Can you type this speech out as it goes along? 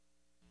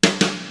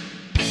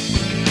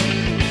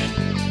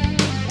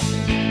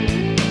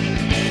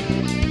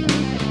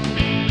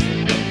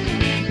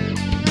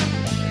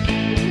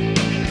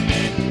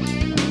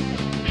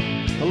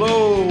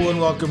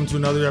welcome to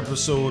another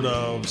episode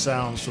of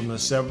Sounds from the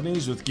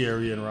 70s with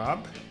Gary and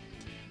Rob.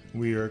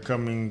 We are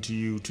coming to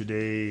you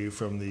today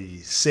from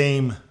the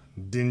same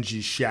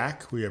dingy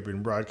shack we have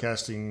been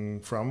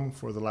broadcasting from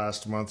for the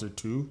last month or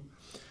two.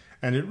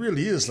 And it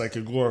really is like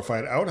a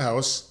glorified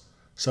outhouse.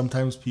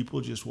 Sometimes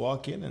people just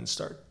walk in and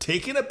start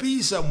taking a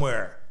pee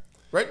somewhere,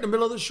 right in the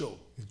middle of the show.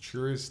 It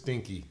sure is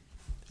stinky.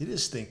 It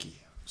is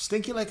stinky.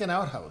 Stinky like an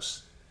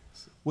outhouse,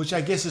 which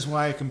I guess is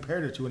why I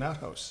compared it to an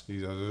outhouse.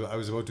 I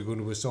was about to go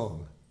into a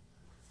song.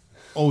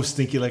 Oh,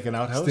 stinky like an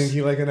outhouse?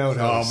 Stinky like an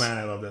outhouse. Oh, man,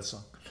 I love that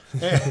song.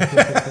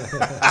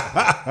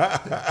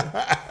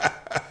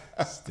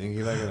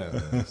 Stinky like an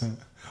outhouse.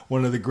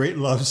 One of the great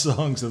love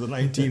songs of the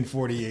late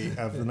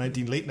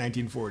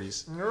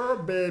 1940s. Oh,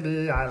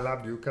 baby, I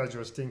love you because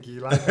you're stinky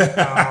like an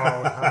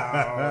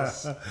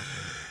outhouse.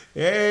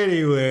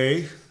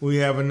 Anyway, we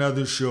have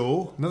another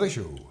show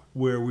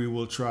where we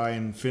will try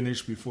and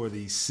finish before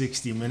the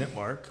 60-minute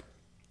mark.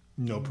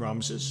 No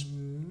promises,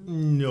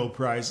 no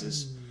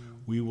prizes.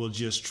 We will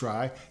just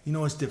try. You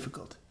know, it's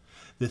difficult.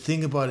 The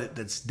thing about it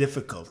that's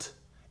difficult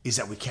is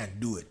that we can't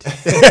do it.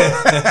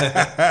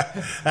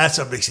 That's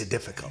what makes it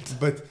difficult.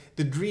 But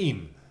the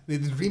dream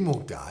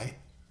won't die.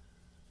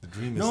 The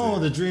dream is No,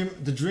 there.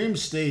 the dream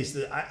stays.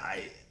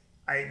 I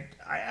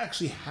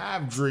actually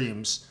have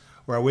dreams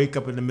where I wake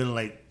up in the middle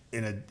of the night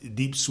in a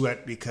deep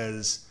sweat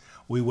because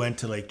we went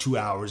to like 2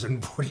 hours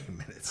and 40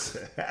 minutes.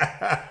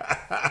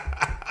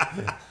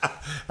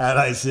 And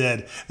I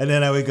said, and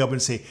then I wake up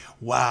and say,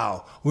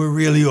 wow, we're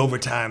really over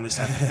time this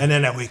time. And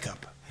then I wake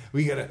up.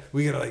 We gotta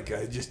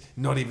just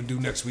not even do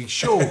next week's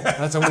show.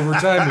 That's how over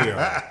time we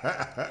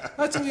are.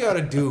 That's what we ought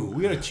to do.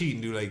 We gotta cheat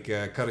and do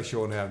cut a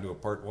show in half, do a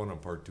part 1 and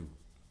part 2.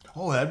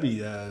 Oh,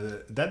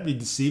 that'd be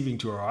deceiving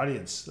to our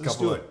audience. Let's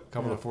do it.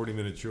 Couple of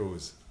 40-minute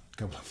shows.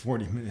 Couple of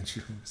 40-minute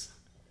shows.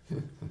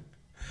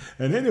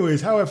 And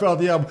anyways, how I felt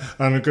the album,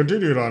 and I'll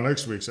continue it on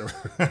next week. So.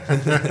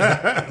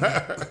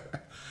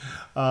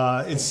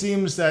 It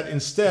seems that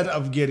instead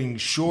of getting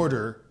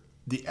shorter,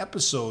 the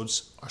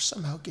episodes are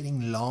somehow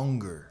getting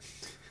longer.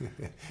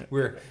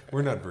 We're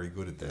not very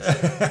good at this.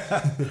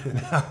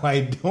 Now, I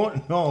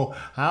don't know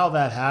how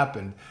that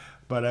happened,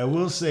 but I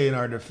will say in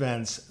our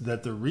defense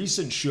that the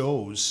recent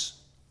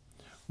shows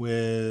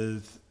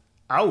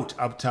without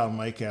Uptown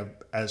Mike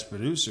as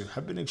producer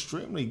have been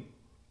extremely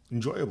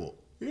enjoyable.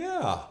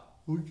 Yeah,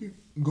 we keep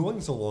going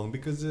so long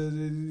because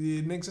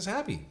it makes us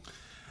happy.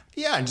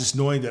 Yeah, and just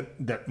knowing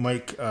that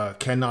Mike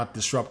cannot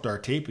disrupt our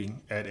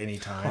taping at any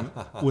time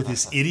with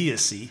his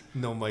idiocy.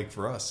 No Mike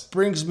for us.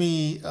 Brings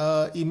me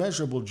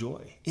immeasurable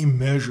joy.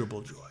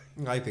 Immeasurable joy.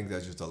 I think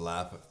that's just a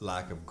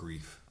lack of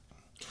grief.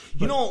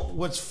 You know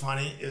what's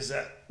funny is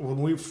that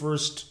when we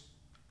first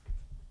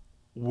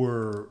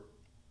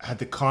had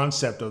the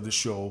concept of the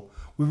show,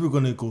 we were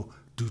going to go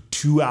do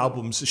 2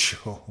 albums a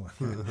show.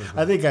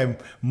 I think I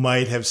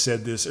might have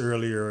said this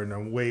earlier in a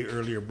way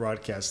earlier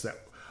broadcast that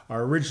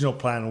our original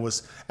plan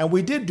was, and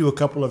we did do a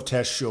couple of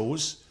test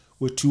shows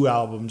with 2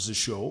 albums a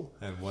show.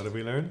 And what did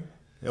we learn?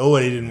 Oh,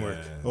 it didn't work.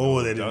 It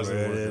It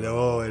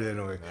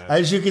didn't work.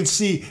 As you can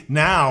see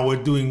now,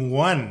 we're doing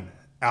 1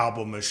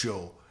 album a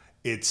show.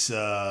 It's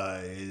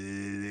I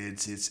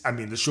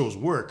mean, the shows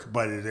work,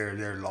 but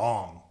they're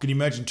long. Can you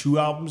imagine 2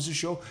 albums a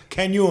show?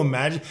 Can you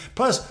imagine?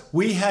 Plus,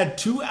 we had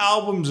 2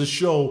 albums a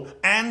show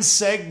and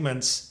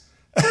segments.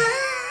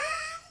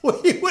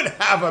 We would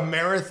have a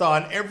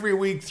marathon every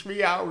week,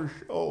 3-hour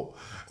show.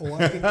 Oh,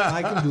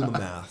 I can do the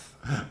math.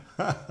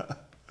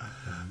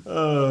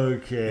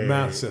 Okay. The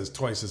math says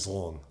twice as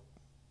long.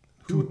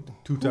 Two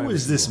times. Who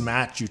is this long.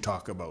 Matt you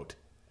talk about?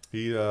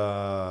 He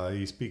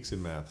speaks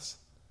in maths.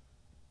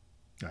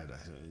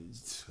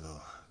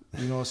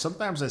 You know,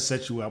 sometimes I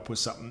set you up with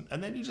something,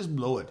 and then you just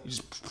blow it. You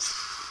just...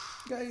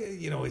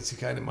 You know, it's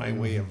kind of my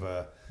way of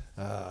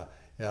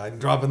I'm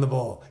dropping the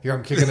ball. Here,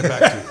 I'm kicking it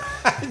back to you.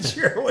 It's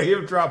your way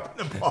of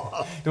dropping the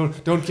ball.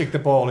 Don't kick the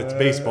ball. It's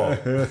baseball.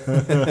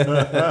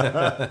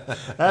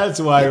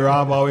 That's why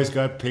Rob always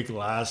got picked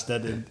last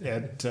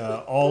at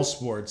all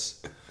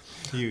sports.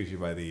 Usually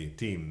by the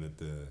team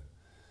that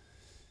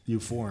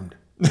You formed.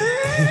 I'm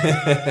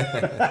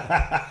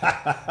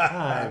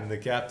the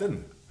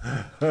captain.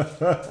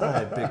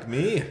 I pick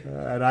me.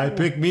 And I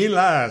picked me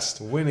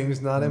last. Winning's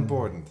not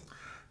important.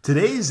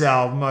 Today's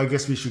album, I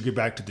guess we should get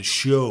back to the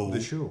show.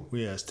 The show.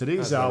 Yes, today's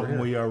That's why we're album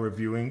here. we are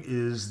reviewing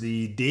is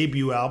the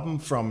debut album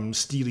from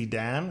Steely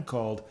Dan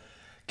called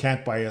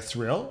Can't Buy a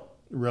Thrill,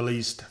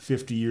 released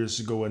 50 years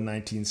ago in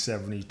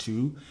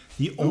 1972.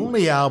 The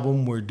only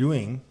album we're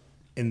doing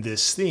in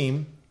this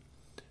theme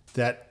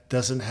that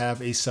doesn't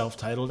have a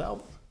self-titled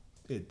album.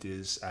 It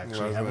is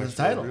actually having a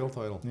title. Real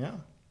title. Yeah.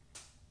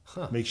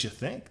 Huh. Makes you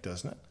think,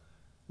 doesn't it?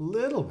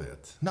 Little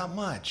bit. Not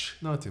much.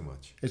 Not too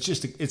much. It's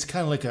just it's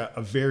kind of like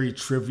a very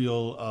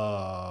trivial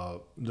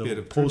Bit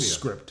little of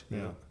postscript.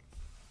 trivia. Yeah.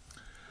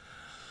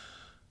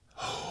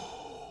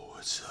 Oh,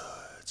 it's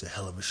a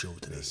hell of a show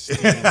today.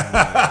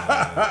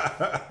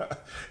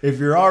 If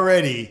you're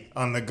already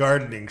on the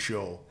gardening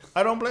show,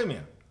 I don't blame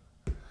you.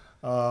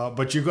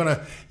 But you're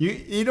gonna,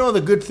 you know,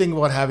 the good thing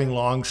about having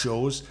long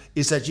shows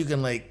is that you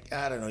can like,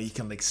 I don't know, you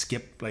can like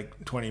skip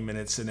like 20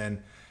 minutes and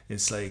then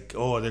it's like,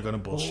 oh, they're gonna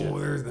bullshit.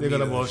 there's the They're meat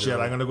gonna of the bullshit. show.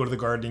 I'm gonna go to the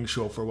gardening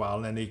show for a while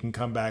and then they can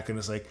come back and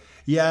it's like,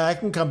 yeah, I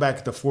can come back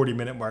at the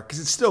 40-minute mark because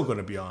it's still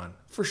gonna be on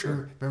for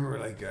sure. Remember,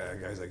 like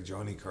guys like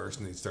Johnny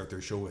Carson, they'd start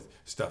their show with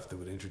stuff that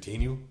would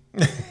entertain you.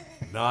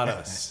 Not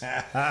us.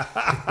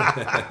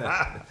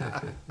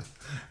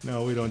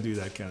 No, we don't do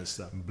that kind of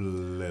stuff.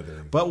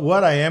 Blithering. But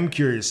what I am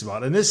curious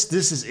about, and this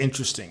is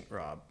interesting,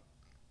 Rob,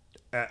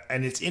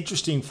 and it's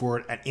interesting for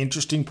an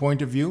interesting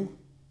point of view,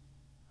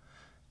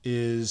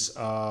 is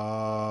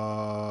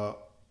I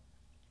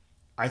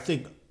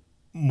think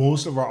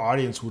most of our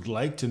audience would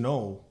like to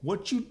know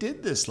what you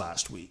did this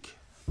last week.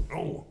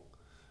 Oh,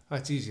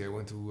 that's easy. I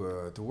went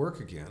to work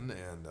again,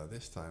 and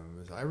this time,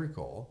 as I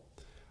recall,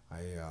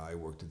 I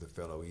worked with the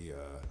fellow. He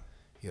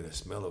had a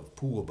smell of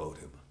poo about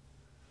him.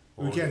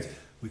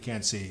 We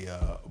can't say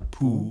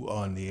poo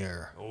on the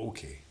air.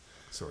 Okay,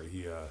 sorry.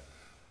 He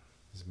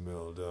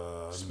smelled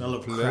Smell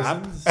of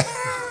pleasant.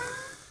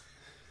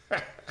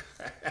 crap.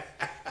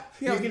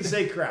 Yeah, You can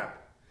say crap.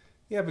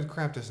 Yeah, but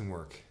crap doesn't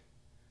work.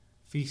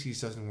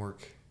 Feces doesn't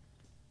work.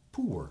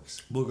 Poo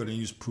works, We're gonna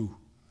use poo.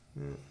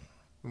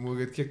 and we'll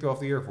get kicked off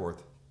the air for it.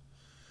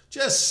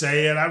 Just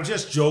say it. I'm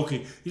just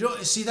joking. You know,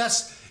 see,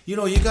 that's, you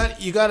know, you got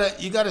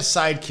a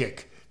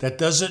sidekick that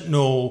doesn't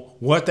know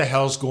what the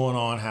hell's going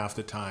on half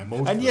the time.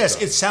 Most of And the yes,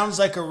 time. it sounds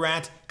like a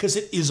rant because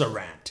it is a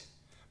rant.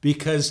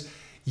 Because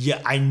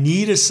yeah, I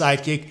need a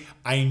sidekick.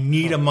 I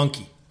need a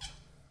monkey.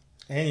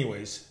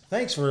 Anyways,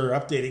 thanks for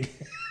updating.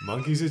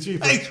 Monkeys are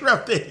cheaper. Thanks for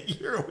updating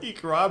your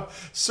week, Rob.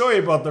 Sorry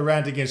about the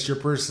rant against your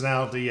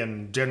personality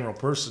and general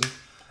person.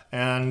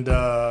 And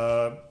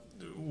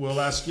we'll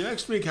ask you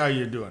next week how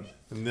you're doing.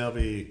 And there'll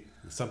be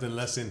something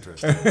less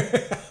interesting.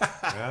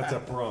 That's a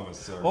promise,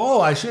 sir.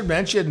 Oh, I should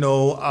mention,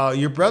 no,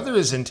 your brother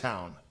is in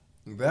town.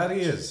 That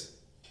he is.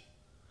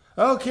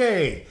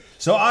 Okay,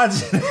 so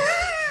odds,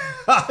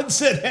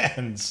 odds and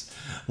ends.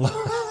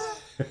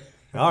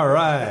 All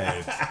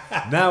right.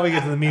 Now we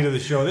get to the meat of the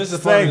show. This is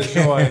the part of the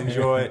Thank show I you.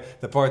 enjoy.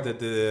 The part that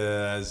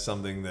has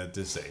something that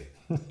to say.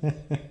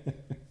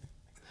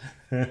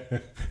 You're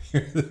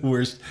the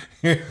worst.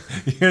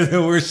 You're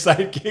the worst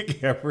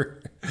sidekick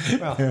ever.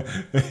 Well,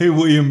 Hey,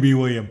 William B.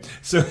 William.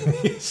 So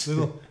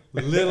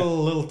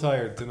little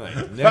tired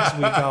tonight. Next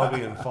week I'll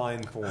be in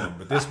fine form,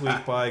 but this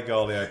week, by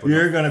golly, I put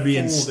you're a going to be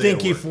in full day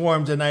stinky of work.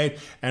 form tonight,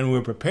 and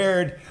we're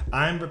prepared.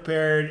 I'm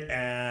prepared,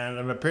 and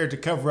I'm prepared to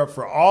cover up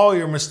for all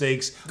your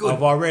mistakes.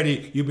 Of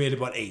already, you made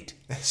about 8.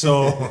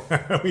 So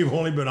we've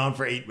only been on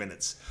for 8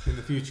 minutes. In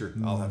the future,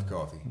 I'll have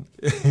coffee.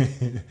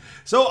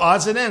 So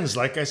odds and ends,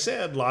 like I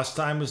said, lost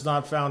time was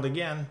not found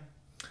again.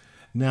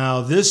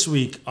 Now this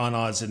week on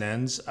odds and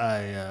ends,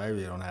 I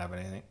really don't have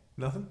anything.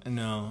 Nothing.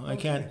 No, I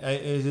can't.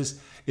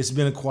 It's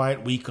been a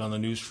quiet week on the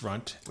news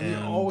front. You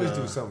And, always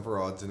do something for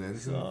odds and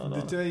ends.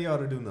 no. Today you ought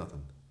to do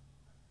nothing.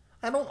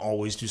 I don't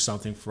always do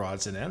something for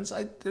odds and ends.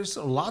 There's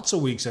lots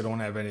of weeks I don't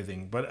have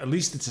anything, but at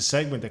least it's a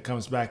segment that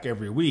comes back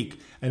every week,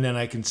 and then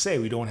I can say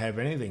we don't have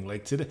anything.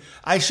 Like today,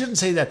 I shouldn't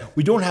say that.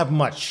 We don't have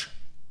much.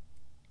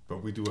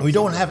 But we do. We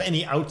don't have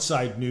any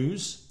outside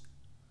news,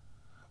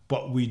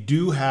 but we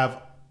do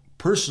have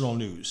personal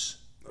news.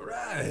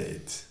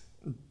 Right.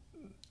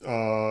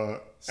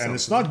 And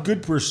it's not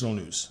good personal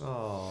news.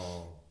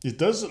 Oh. It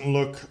doesn't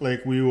look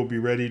like we will be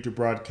ready to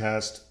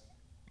broadcast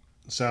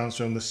Sounds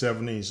from the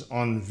 70s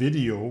on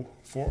video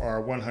for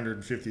our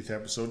 150th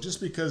episode, just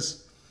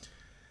because,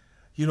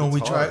 you know,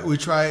 It's hard. we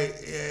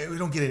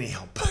don't get any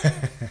help.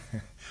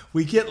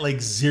 We get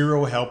like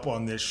zero help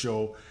on this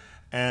show,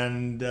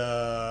 and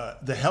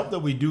the help that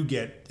we do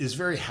get is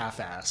very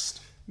half-assed.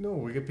 No,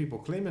 we get people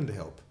claiming to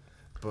help,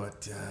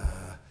 but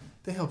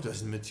the help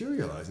doesn't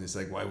materialize, and it's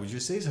like, why would you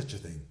say such a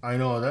thing? I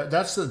know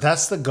that's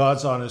the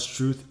God's honest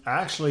truth.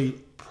 Actually,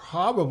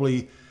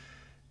 probably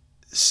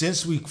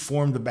since we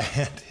formed the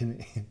band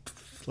in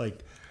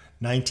like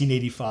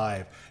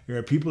 1985, there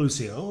are people who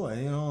say, "Oh,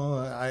 you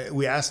know,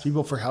 we asked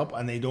people for help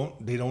and they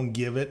don't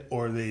give it,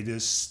 or they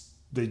just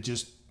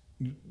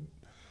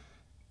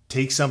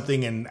take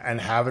something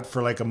and have it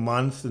for like a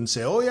month and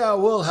say, "Oh yeah,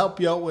 we'll help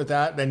you out with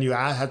that." Then you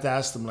have to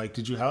ask them, like,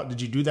 "Did you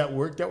do that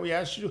work that we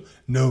asked you to do?"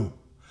 No.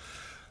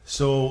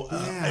 So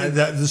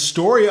the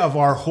story of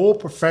our whole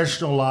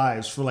professional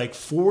lives for like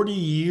 40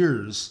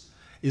 years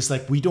is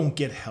like we don't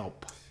get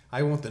help.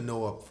 I want the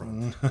no up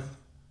front.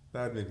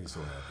 That made me so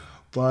happy.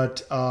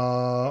 But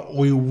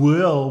we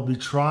will be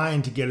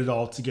trying to get it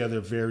all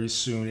together very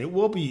soon. It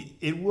won't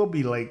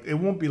be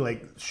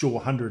like show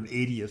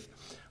 180th,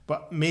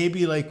 but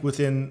maybe like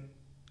within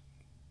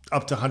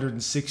up to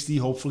 160.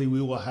 Hopefully,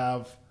 we're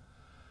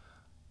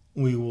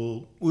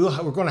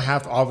going to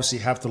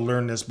have to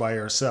learn this by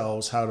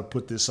ourselves, how to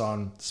put this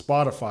on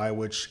Spotify,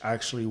 which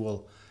actually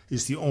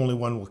is the only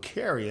one will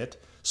carry it.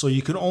 So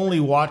you can only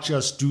watch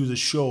us do the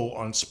show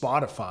on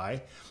Spotify,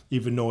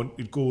 even though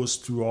it goes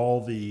through all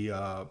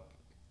the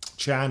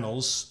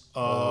channels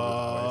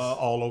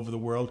all over the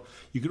world.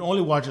 You can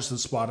only watch us on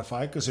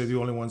Spotify because they're the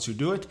only ones who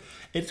do it.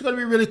 It's going to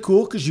be really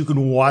cool because you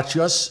can watch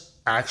us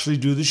actually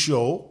do the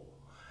show,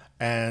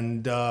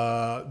 and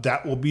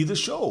that will be the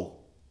show.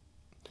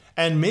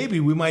 And maybe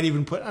we might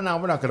even put... No,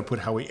 we're not going to put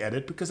how we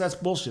edit because that's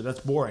bullshit. That's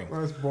boring. Well,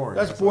 that's boring.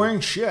 That's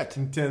boring shit.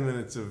 10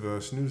 minutes of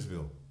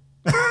Snoozeville.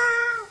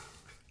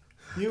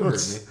 You heard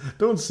me.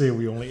 Don't say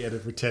we only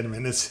edit for 10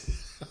 minutes.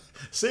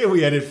 Say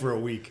we edit for a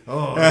week.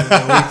 Oh, a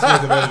week's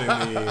worth of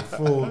editing, the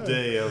full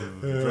day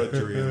of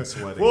drudgery and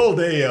sweating. Full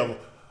day of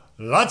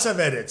lots of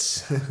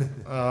edits.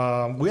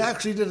 We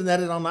actually did an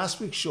edit on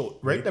last week's show,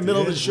 right in the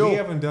middle of the show. We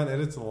haven't done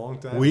edits in a long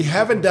time. We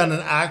haven't done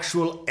an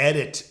actual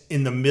edit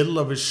in the middle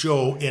of a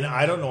show in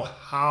I don't know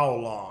how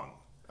long.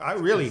 I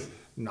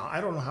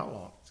don't know how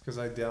long. It's because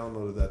I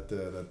downloaded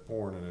that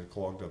porn and it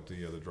clogged up the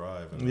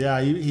drive. Yeah,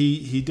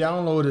 he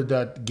downloaded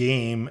that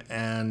game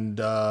and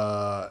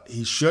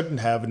he shouldn't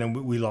have, and then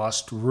we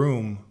lost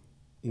room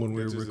when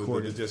we were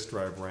recording. The disk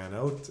drive ran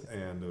out,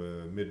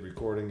 and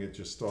mid-recording it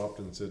just stopped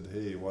and said,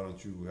 "Hey, why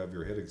don't you have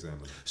your head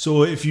examined?"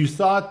 So if you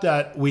thought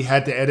that we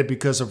had to edit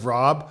because of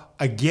Rob,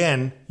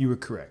 again, you were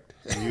correct.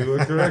 You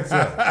were correct,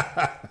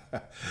 sir.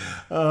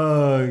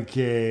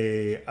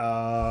 Okay.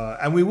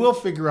 And we will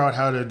figure out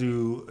how to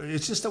do...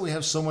 It's just that we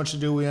have so much to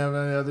do. We have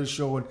another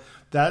show. And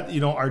that,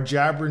 our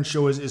jabbering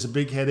show is a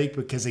big headache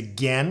because,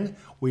 again,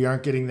 we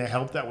aren't getting the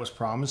help that was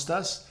promised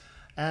us.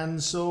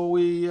 And so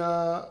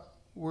we're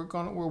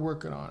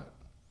working on it.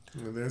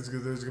 There's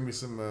going to be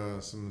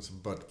some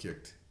butt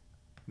kicked.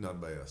 Not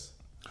by us.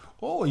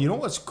 Oh, you know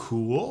what's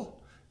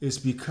cool? Is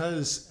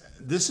because...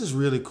 This is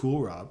really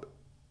cool, Rob.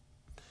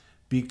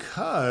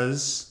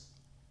 Because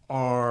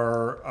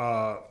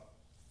our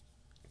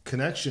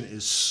connection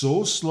is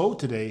so slow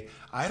today,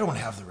 I don't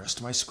have the rest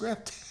of my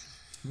script.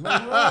 All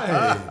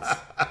right.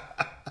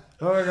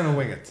 Oh, we're going to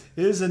wing it.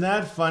 Isn't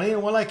that funny?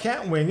 Well, I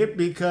can't wing it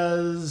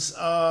because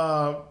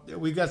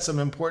we got some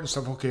important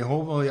stuff. Okay,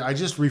 hopefully, I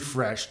just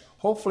refreshed.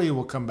 Hopefully it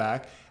will come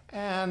back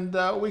and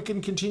we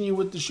can continue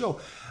with the show.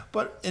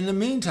 But in the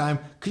meantime,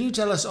 can you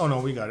tell us... Oh, no,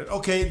 we got it.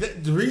 Okay,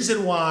 the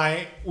reason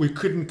why we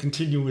couldn't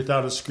continue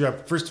without a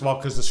script, first of all,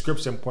 because the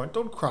script's important.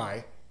 Don't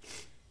cry.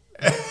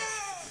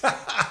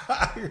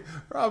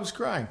 Rob's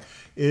crying.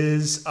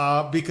 Is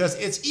because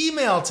it's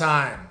email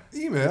time.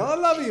 Email? I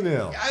love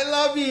email. I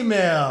love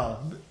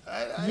email.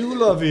 You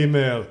love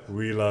email.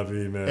 We love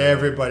email.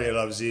 Everybody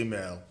loves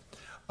email.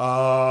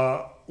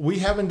 We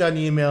haven't done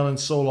email in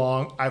so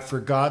long, I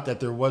forgot that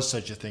there was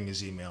such a thing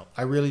as email.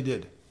 I really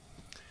did.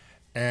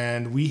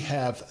 And we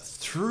have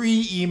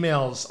 3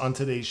 emails on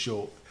today's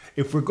show.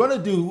 If we're going to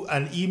do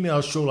an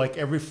email show like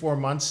every 4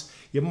 months,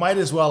 you might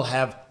as well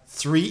have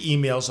 3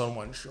 emails on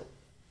one show.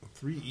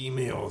 3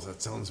 emails?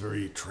 That sounds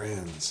very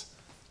trans.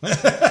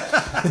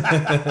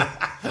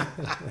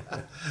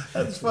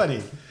 That's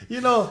funny.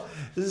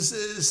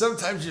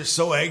 Sometimes you're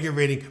so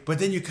aggravating, but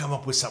then you come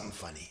up with something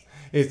funny.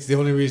 It's the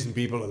only reason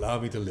people allow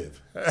me to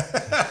live.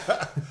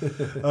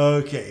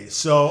 Okay,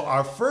 so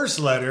our first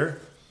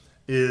letter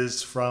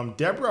is from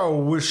Deborah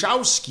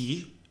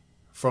Wyszowski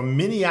from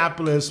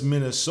Minneapolis,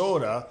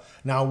 Minnesota.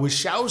 Now,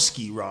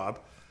 Wyszowski, Rob,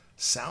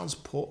 sounds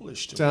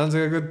Polish to me. Sounds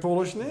like a good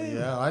Polish name.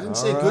 Yeah, I didn't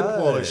say good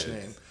Polish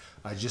name.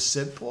 I just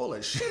said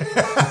Polish.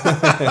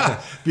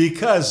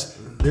 Because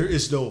there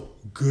is no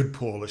good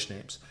Polish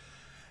names.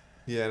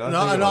 Yeah,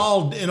 not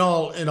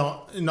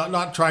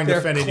trying to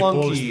offend any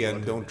Polish people.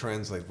 And don't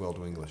translate well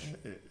to English.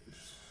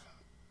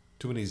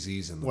 Too many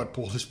Z's in them. What,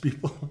 Polish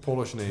people?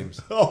 Polish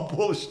names. Oh,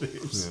 Polish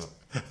names. Yeah.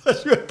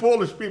 That's right.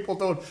 Polish people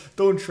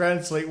don't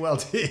translate well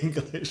to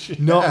English.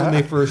 Not when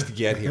they first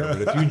get here,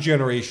 but a few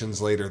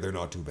generations later, they're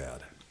not too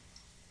bad.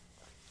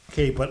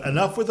 Okay, but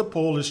enough with the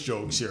Polish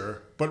jokes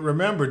here. But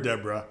remember,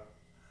 Deborah,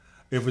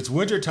 if it's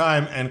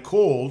wintertime and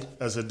cold,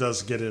 as it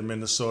does get in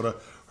Minnesota,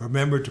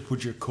 remember to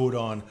put your coat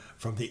on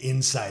from the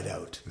inside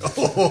out.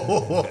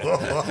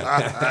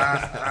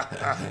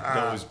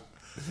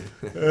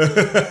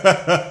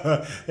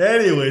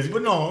 Anyways,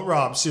 but no,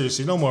 Rob,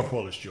 seriously, no more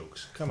Polish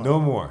jokes. Come on. No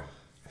more.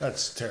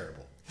 That's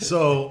terrible.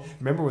 So,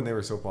 remember when they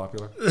were so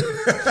popular?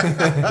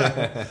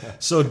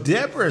 So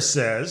Deborah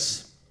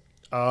says,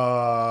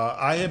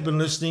 I have been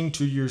listening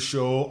to your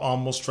show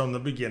almost from the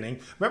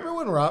beginning. Remember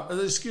when Rob,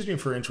 excuse me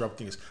for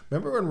interrupting us,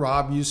 remember when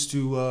Rob used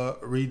to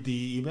read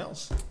the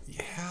emails?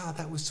 Yeah,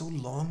 that was so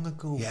long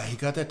ago. Yeah, he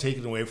got that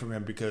taken away from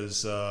him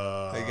because...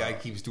 that guy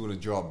keeps doing a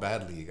job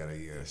badly. You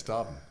gotta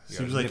stop him.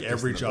 Seems like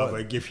every job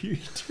I give you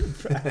do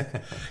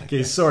bad.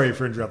 Okay, sorry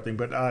for interrupting,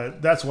 but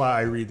that's why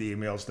I read the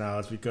emails now.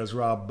 It's because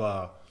Rob,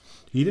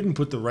 he didn't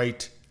put the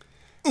right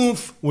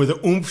oomph where the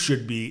oomph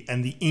should be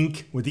and the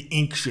ink where the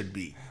ink should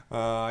be.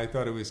 I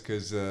thought it was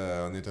because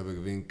on the topic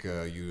of ink,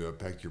 you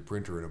packed your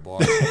printer in a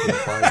box. And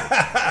couldn't find it.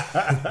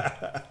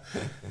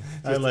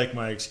 I like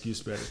my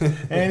excuse better.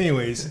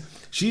 Anyways,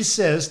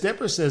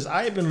 Deborah says,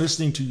 I have been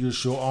listening to your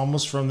show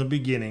almost from the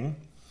beginning,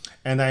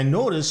 and I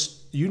noticed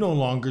you no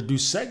longer do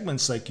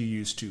segments like you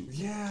used to.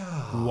 Yeah.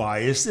 Why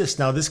is this?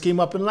 Now, this came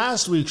up in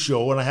last week's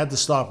show, and I had to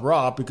stop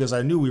Rob because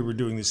I knew we were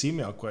doing this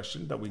email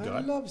question that we I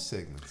got. love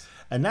segments.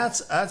 And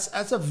that's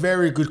a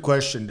very good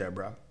question,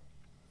 Deborah.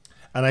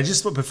 And I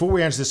just, before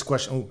we answer this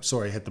question, oh,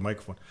 sorry, I hit the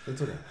microphone.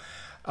 It's okay.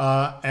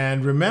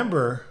 And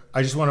remember,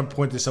 I just want to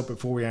point this out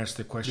before we answer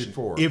the question.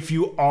 Before. If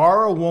you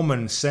are a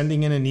woman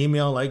sending in an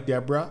email like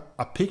Deborah,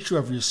 a picture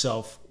of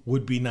yourself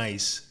would be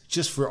nice,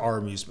 just for our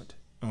amusement.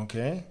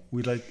 Okay?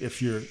 We'd like,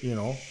 if you're,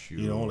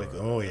 like,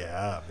 oh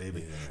yeah,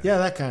 baby. Yeah,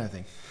 that kind of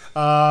thing.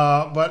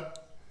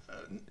 But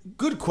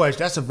good question.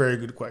 That's a very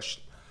good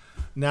question.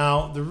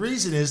 Now, the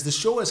reason is the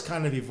show has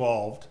kind of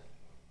evolved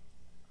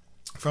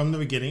from the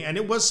beginning, and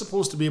it was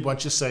supposed to be a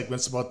bunch of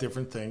segments about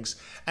different things.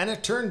 And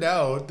it turned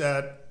out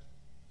that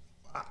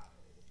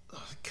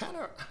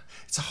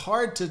it's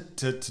hard to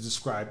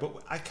describe,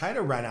 but I kind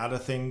of ran out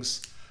of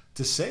things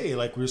to say.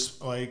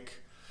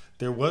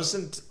 There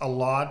wasn't a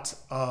lot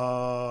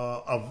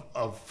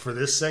of for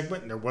this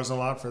segment, and there wasn't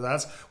a lot for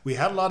that. We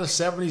had a lot of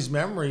 70s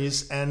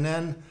memories, and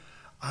then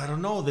I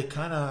don't know, they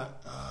kind of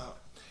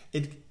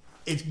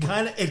it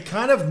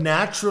kind of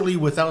naturally,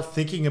 without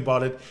thinking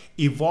about it,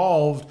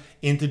 evolved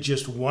into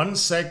just one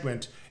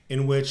segment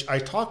in which I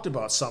talked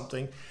about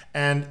something,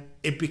 and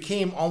it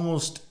became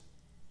almost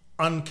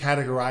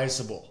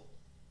uncategorizable.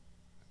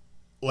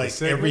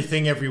 Like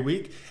everything every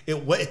week,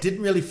 it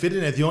didn't really fit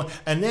in at the only.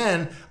 And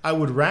then I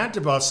would rant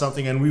about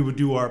something, and we would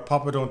do our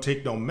Papa Don't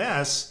Take No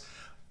Mess,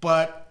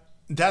 but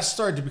that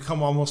started to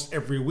become almost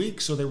every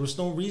week. So there was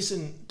no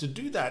reason to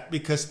do that,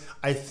 because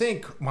I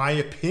think my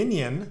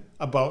opinion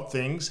about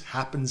things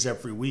happens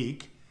every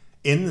week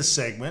in the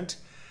segment,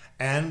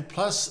 and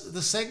plus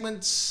the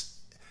segments,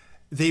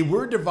 they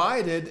were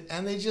divided,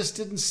 and they just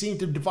didn't seem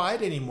to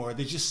divide anymore.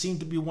 They just seemed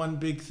to be one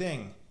big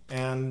thing.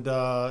 And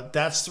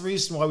that's the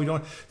reason why we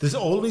don't. The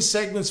only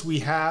segments we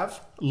have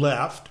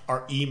left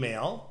are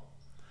email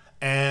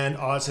and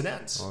odds and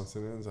ends. Odds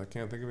and ends. I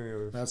can't think of any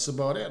others. That's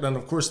about it. And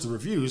of course the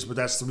reviews, but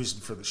that's the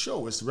reason for the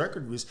show, is the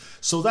record reviews.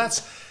 So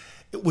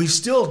we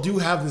still do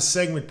have the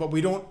segment, but we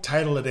don't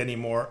title it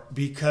anymore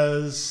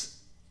because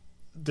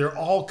they're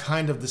all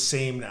kind of the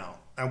same now.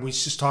 And we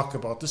just talk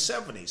about the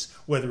 70s,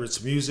 whether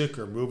it's music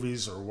or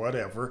movies or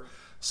whatever.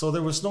 So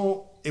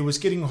it was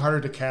getting harder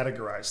to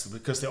categorize them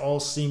because they all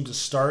seemed to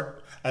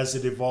start as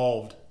it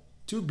evolved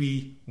to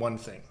be one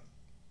thing.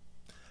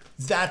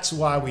 That's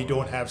why we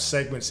don't have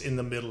segments in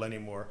the middle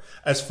anymore,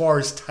 as far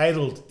as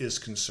titled is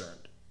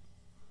concerned.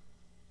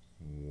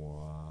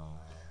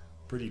 Wow.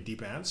 Pretty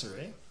deep answer,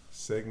 eh?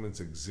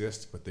 Segments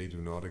exist, but they do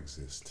not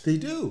exist. They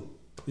do.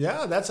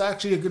 Yeah, that's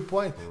actually a good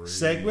point. Really?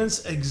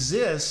 Segments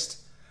exist,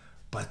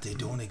 but they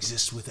don't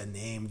exist with a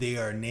name. They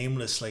are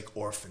nameless like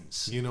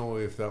orphans.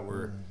 If that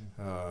were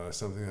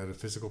something that had a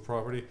physical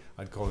property,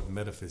 I'd call it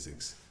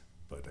metaphysics,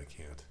 but I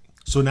can't.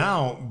 So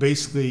now,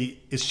 basically,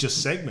 it's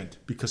just segment,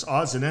 because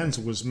odds and ends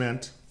was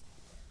meant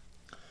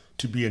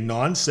to be a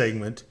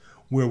non-segment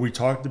where we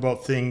talked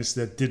about things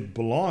that didn't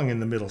belong in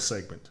the middle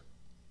segment.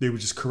 They were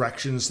just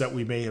corrections that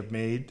we may have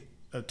made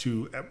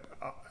to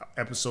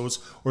episodes,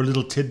 or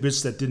little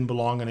tidbits that didn't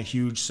belong in a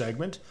huge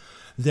segment.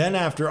 Then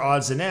after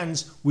odds and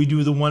ends, we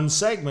do the one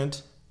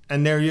segment,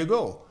 and there you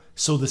go.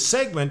 So the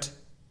segment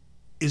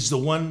is the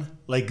one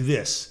like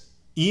this.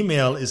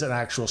 Email is an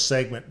actual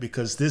segment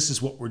because this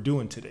is what we're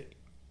doing today.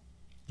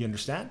 You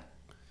understand?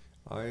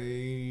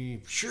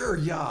 Sure,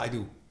 yeah, I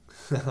do.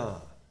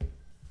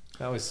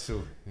 That was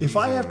so. If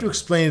I have to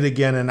explain it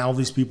again, and all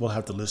these people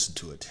have to listen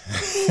to it,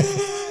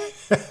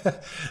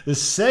 the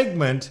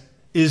segment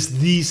is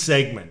the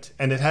segment,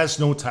 and it has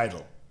no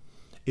title.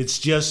 It's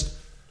just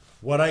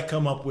what I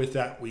come up with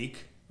that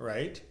week,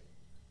 right?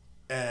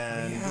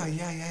 And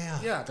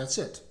yeah, that's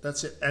it.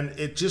 And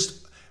it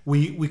just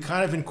we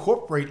kind of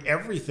incorporate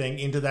everything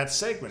into that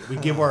segment. We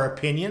give our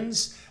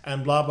opinions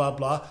and blah blah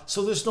blah.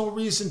 So there's no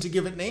reason to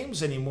give it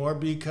names anymore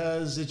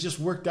because it just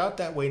worked out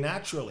that way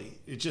naturally.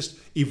 It just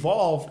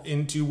evolved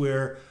into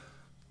where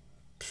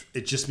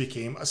it just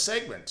became a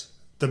segment,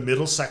 the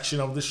middle section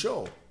of the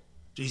show.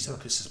 Jeez, that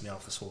pisses me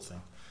off, this whole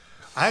thing.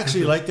 I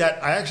actually like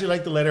that. I actually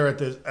like the letter at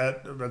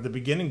the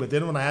beginning, but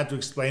then when I had to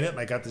explain it, and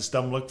I got this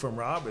dumb look from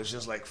Rob, it's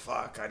just like,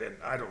 fuck,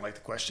 I don't like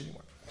the question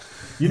anymore.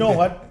 You know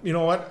what?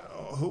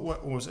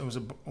 What was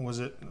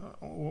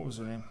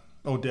her name?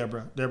 Oh,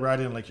 Deborah. Deborah, I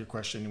didn't like your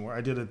question anymore. I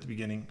did it at the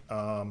beginning.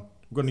 We're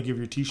going to give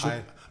you a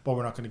T-shirt, but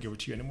we're not going to give it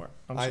to you anymore.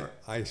 I'm sorry.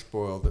 I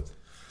spoiled it.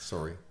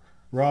 Sorry.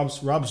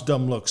 Rob's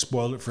dumb look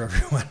spoiled it for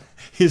everyone.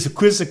 His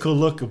quizzical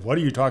look of what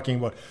are you talking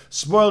about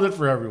spoiled it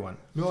for everyone.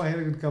 No, I had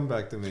a good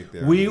comeback to make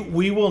there.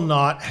 We will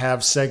not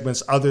have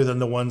segments other than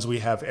the ones we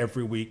have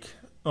every week.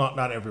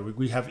 Not every week.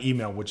 We have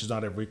email, which is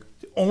not every week.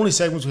 The only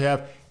segments we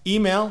have,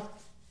 email,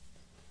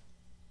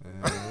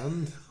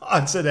 and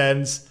odds and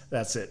ends.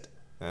 That's it.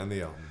 And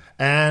the album.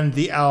 And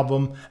the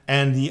album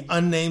and the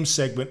unnamed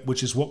segment,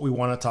 which is what we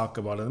want to talk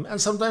about. And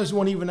sometimes we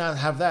won't even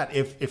have that.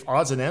 If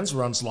odds and ends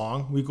runs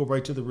long, we go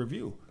right to the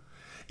review.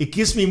 It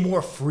gives me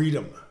more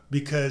freedom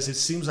because it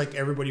seems like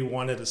everybody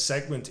wanted a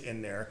segment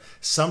in there.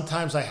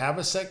 Sometimes I have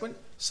a segment,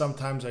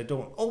 sometimes I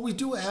don't. Oh, we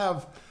do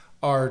have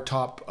our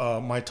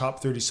my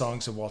top 30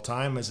 songs of all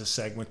time as a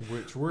segment.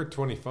 Which we're at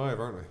 25,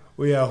 aren't we?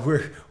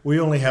 We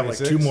only have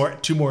 26?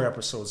 like two more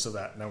episodes of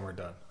that, and then we're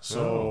done.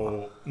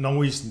 So no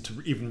reason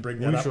to even bring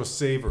that We up. shall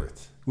savor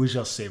it. We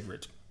shall savor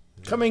it.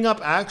 Coming up,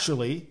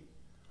 actually,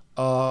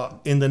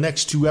 in the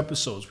next 2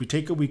 episodes, we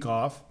take a week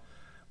off.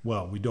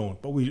 Well, we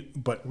don't, but we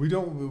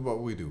don't,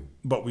 but we do.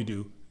 But we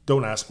do.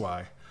 Don't ask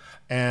why.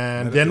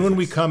 And then when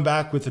we come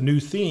back with a new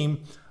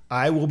theme,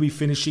 I will be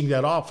finishing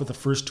that off with the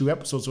first 2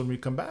 episodes when we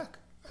come back.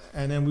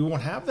 And then we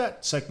won't have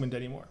that segment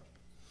anymore.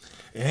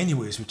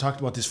 Anyways, we talked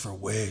about this for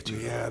way too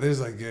long. Yeah,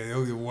 there's like,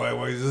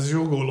 why does this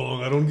show go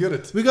long? I don't get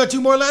it. We got 2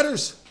 more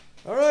letters.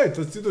 All right,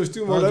 let's do those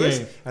 2 more Okay.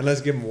 letters, and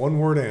let's give them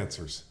one-word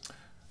answers.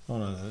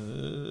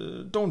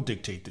 Don't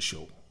dictate the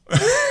show.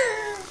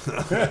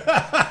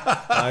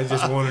 I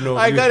just want to know.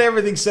 I got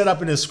everything set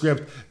up in a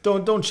script.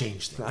 Don't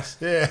change things.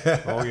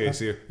 Okay,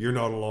 so you're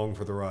not along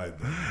for the ride.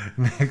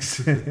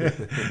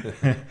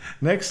 Then.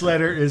 Next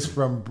letter is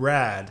from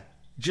Brad.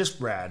 Just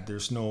Brad.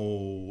 There's no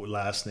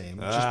last name.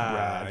 Just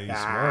Brad. He's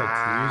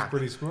smart. He's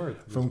pretty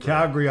smart. From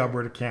Calgary,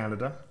 Alberta,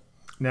 Canada.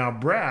 Now,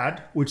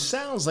 Brad, which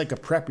sounds like a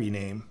preppy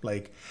name,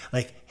 like,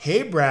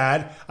 hey,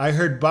 Brad, I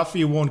heard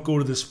Buffy won't go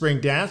to the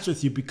spring dance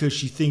with you because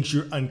she thinks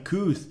you're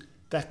uncouth.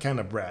 That kind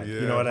of Brad.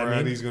 Yeah, you know what I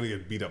mean? He's going to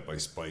get beat up by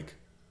Spike.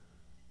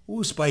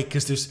 Ooh, Spike,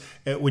 because there's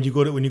when you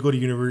go to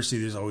university,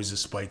 there's always a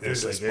Spike.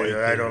 There's a like, Spike,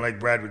 I don't like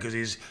Brad because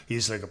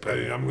he's like a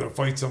preppy. Hey, I'm going to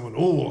fight someone.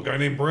 Oh, a guy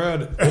named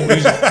Brad. Oh,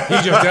 he's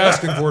just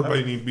asking for it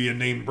by being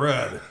named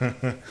Brad.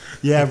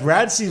 Yeah,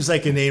 Brad seems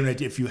like a name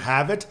that if you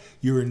have it,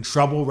 you're in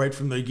trouble right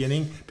from the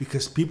beginning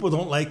because people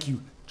don't like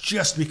you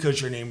just because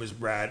your name is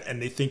Brad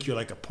and they think you're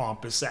like a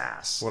pompous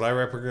ass. What I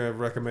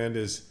recommend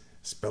is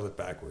spell it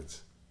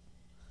backwards.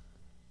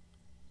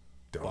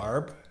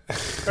 Darb?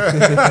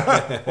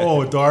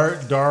 Oh,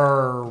 Darb.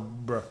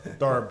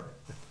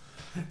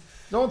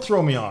 Don't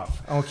throw me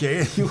off.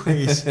 Okay,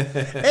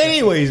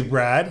 anyways,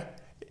 Brad,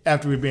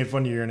 after we've made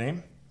fun of your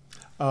name,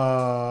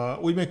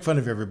 we make fun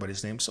of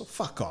everybody's name, so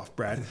fuck off,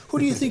 Brad. Who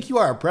do you think you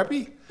are,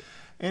 preppy?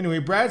 Anyway,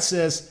 Brad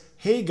says,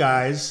 hey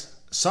guys,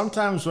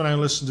 sometimes when I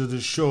listen to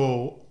this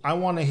show, I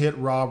want to hit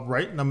Rob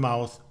right in the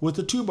mouth with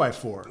a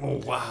 2x4. Oh,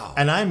 wow.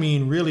 And I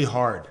mean really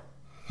hard.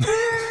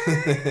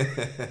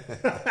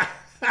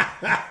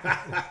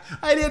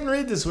 I didn't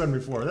read this one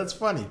before. That's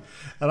funny.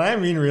 And I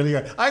mean really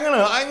hard. I'm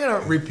gonna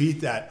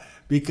repeat that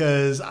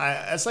because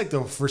that's like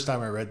the first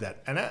time I read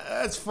that. And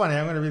that's funny.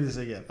 I'm gonna read this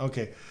again.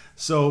 Okay.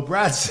 So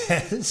Brad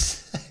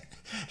says,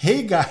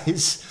 hey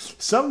guys,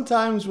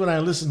 sometimes when I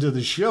listen to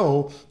the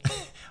show,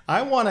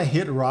 I want to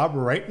hit Rob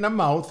right in the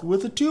mouth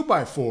with a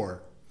 2x4.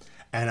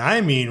 And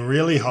I mean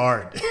really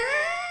hard.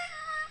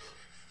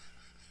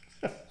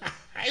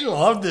 I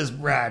love this,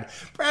 Brad.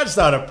 Brad's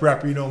not a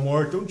preppy no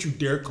more. Don't you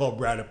dare call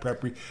Brad a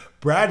preppy.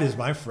 Brad is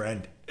my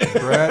friend.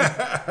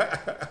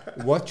 Brad,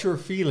 what you're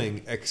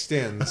feeling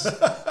extends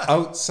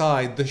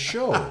outside the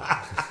show.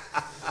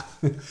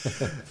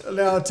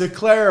 Now, to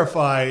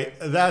clarify,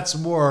 that's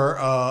more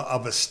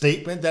of a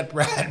statement that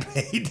Brad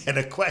made than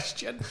a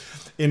question.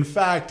 In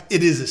fact,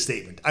 it is a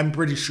statement. I'm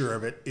pretty sure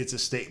of it. It's a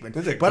statement.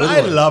 But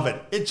I love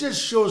it. It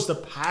just shows the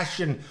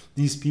passion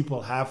these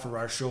people have for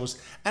our shows.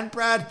 And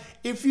Brad,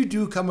 if you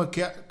do come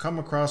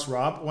across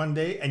Rob one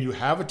day and you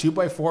have a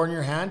 2x4 in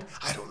your hand,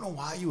 I don't know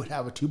why you would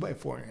have a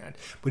 2x4 in your hand,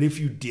 but if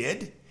you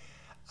did,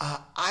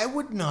 I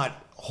would not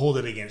hold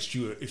it against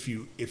you if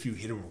you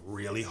hit him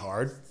really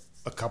hard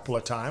a couple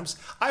of times.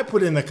 I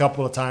put in a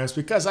couple of times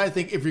because I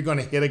think if you're going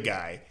to hit a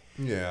guy,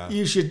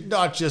 you should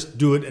not just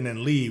do it and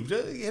then leave.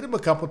 Hit him a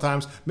couple of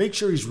times, make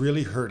sure he's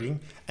really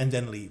hurting, and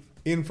then leave.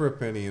 In for a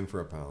penny, in for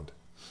a pound.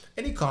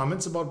 Any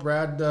comments about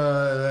Brad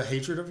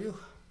hatred of you?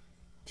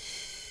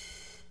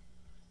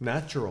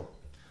 Natural.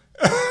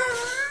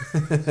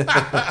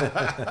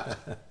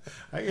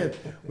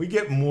 We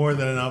get more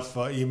than enough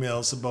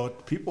emails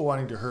about people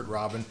wanting to hurt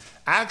Robin.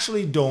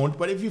 Actually, don't.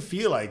 But if you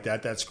feel like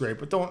that, that's great.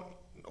 But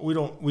we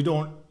don't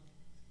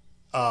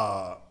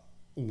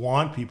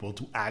want people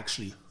to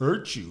actually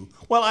hurt you.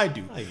 Well, I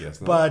do. I guess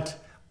not.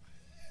 But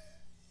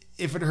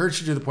if it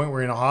hurts you to the point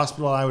where you're in a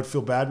hospital, I would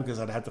feel bad because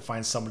I'd have to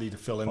find somebody to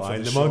fill in for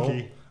the show.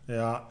 monkey.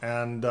 Yeah,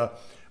 and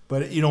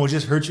but it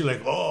just hurts you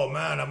like, oh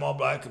man, I'm all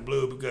black and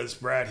blue because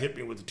Brad hit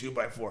me with a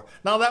 2x4.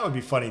 Now that would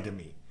be funny to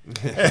me.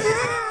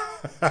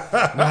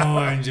 No,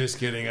 I'm just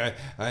kidding.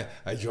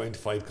 I joined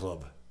Fight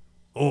Club.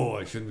 Oh,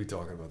 I shouldn't be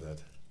talking about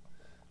that.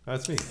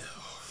 That's me.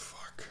 Oh,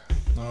 fuck.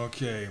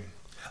 Okay.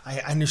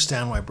 I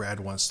understand why Brad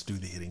wants to do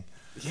the hitting.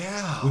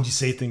 Yeah. When you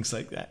say things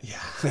like that.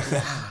 Yeah.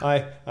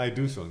 I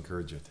do so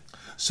encourage it.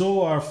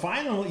 So our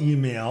final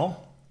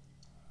email.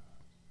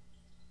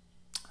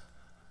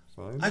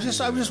 I was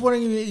just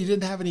wondering if you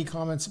didn't have any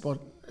comments about.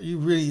 You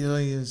really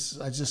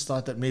I just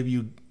thought that maybe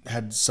you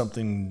had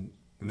something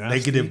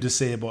negative to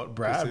say about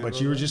Brad, but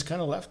you were just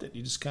kind of left it.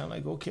 You just kind of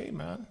like, okay,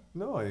 man.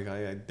 No,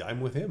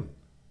 I'm with him.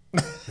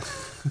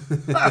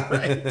 All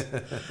right.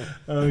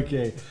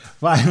 Okay.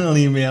 Final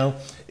email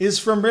is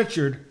from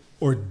Richard.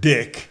 or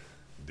Dick,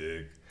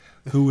 Dig.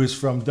 who is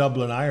from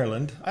Dublin,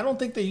 Ireland. I don't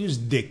think they use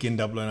Dick in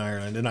Dublin,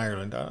 Ireland. I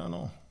don't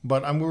know.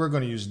 But we're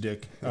going to use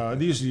Dick.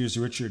 They used to use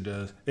Richard.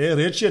 Hey,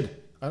 Richard.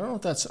 I don't know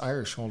if that's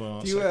Irish. Hold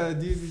on. Do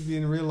you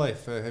in real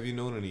life, have you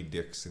known any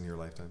Dicks in your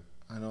lifetime?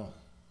 I know.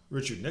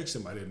 Richard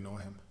Nixon, I didn't know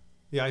him.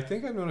 Yeah, I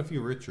think I've known a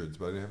few Richards,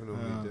 but I haven't known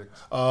any Dicks.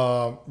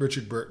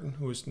 Richard Burton,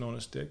 who was known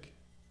as Dick.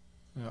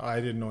 I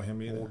didn't know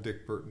him either. Old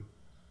Dick Burton.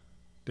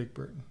 Dick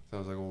Burton.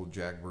 Sounds like old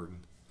Jack Burton.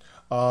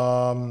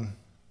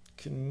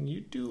 Can you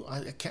do...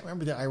 I can't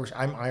remember the Irish.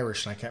 I'm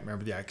Irish and I can't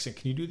remember the accent.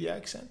 Can you do the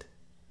accent?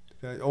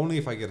 Only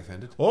if I get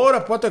offended. Oh, the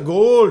pot of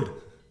gold.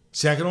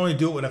 See, I can only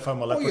do it if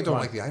I'm a Oh, leprechaun. you don't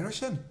like the Irish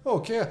then?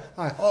 Okay.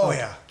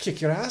 Yeah. Kick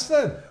your ass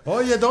then. Oh,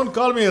 you don't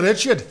call me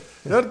Richard.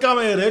 Don't call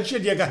me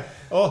Richard. You got...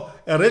 Oh,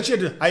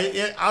 Richard,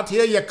 out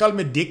here you call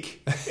me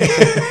Dick. You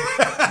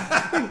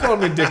can call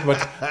me Dick, but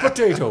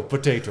potato.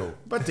 Potato.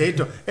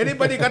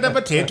 Anybody got a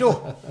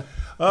potato?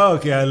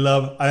 Okay, I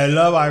love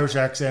Irish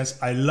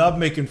accents. I love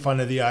making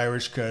fun of the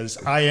Irish because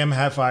I am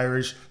half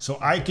Irish, so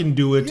I can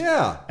do it.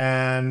 Yeah.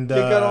 And You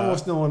got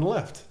almost no one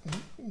left.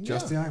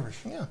 Just the Irish.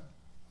 Yeah.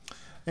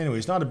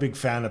 Anyways, not a big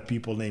fan of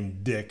people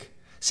named Dick.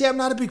 See, I'm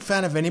not a big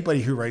fan of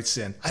anybody who writes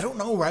in. I don't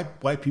know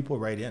why people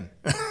write in.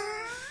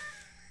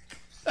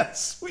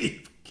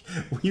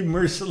 We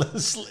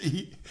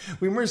mercilessly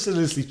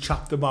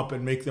chop them up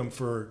and make them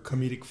for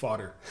comedic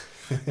fodder.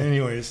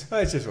 Anyways,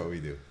 That's just what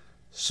we do.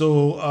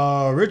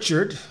 so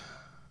Richard.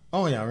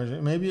 Oh yeah,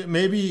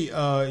 maybe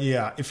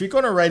yeah. If you're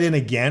gonna write in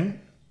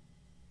again,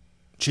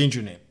 change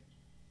your name.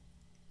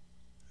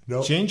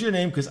 No. Change your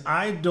name because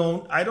I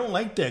don't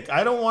like Dick.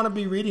 I don't want to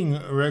be reading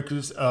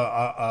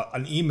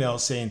an email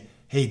saying,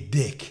 "Hey,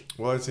 Dick."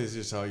 Well, it's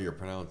just how you're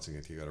pronouncing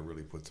it. You got to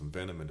really put some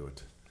venom into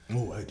it.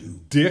 Oh, I do.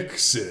 Dick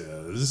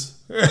says.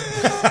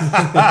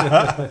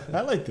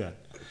 I like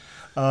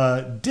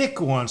that. Dick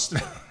wants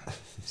to.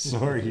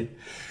 Sorry.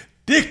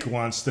 Dick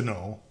wants to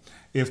know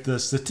if the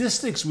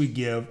statistics we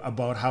give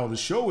about how the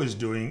show is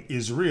doing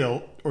is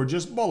real or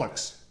just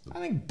bollocks. I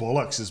think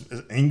bollocks is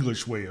an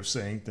English way of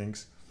saying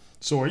things.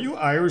 So are you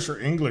Irish or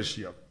English,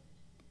 you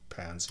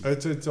pansy?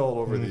 It's all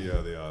over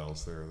the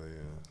aisles there.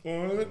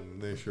 What?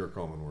 They share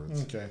common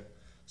words. Okay.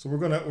 So we're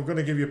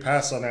gonna give you a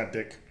pass on that,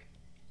 Dick.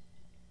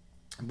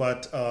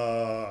 But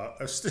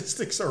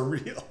statistics are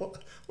real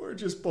or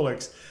just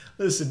bullocks.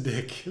 Listen,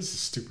 Dick, this is a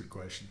stupid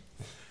question.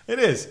 It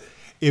is.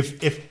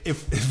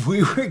 If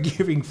we were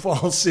giving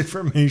false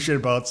information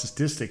about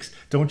statistics,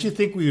 don't you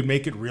think we would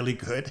make it really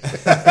good?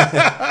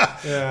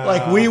 Yeah.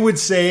 Like we would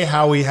say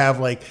how we have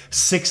like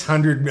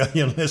 600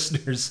 million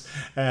listeners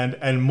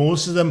and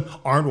most of them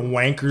aren't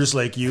wankers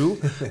like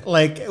you.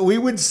 Like we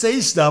would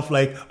say stuff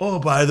like, oh,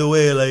 by the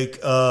way, like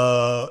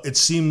it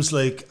seems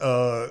like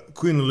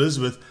Queen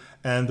Elizabeth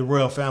and the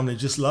royal family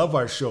just love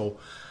our show.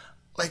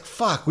 Like,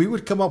 fuck, we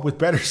would come up with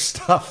better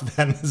stuff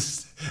than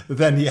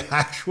the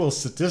actual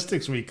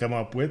statistics we come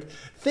up with.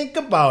 Think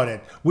about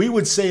it. We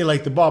would say,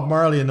 like the Bob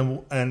Marley and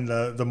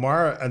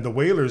the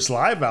Wailers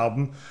live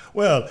album,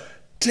 well,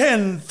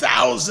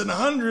 10,000,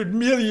 100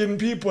 million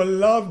people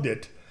loved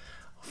it.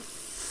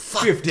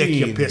 Fuck, Dick,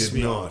 you pissed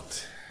me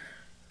off.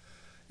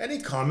 Any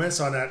comments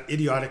on that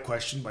idiotic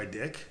question by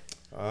Dick?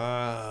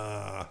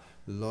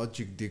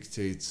 Logic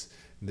dictates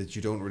that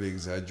you don't really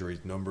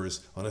exaggerate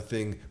numbers on a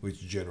thing which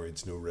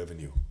generates no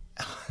revenue.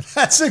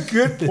 That's a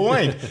good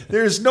point.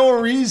 There's no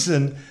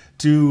reason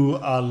to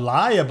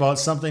lie about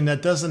something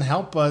that doesn't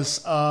help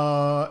us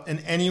in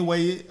any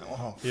way.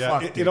 Oh, Yeah,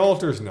 fuck, it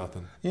alters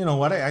nothing. You know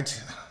what? I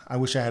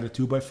wish I had a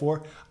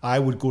 2x4. I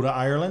would go to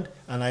Ireland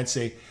and I'd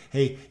say,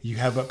 hey, you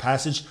have a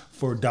passage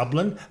for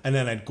Dublin. And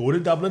then I'd go to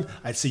Dublin.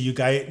 I'd say, you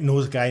guy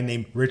knows a guy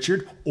named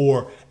Richard,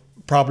 or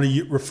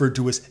probably referred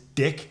to as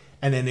Dick.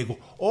 And then they go,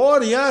 oh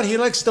yeah, he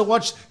likes to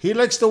watch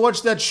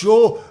that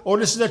show, or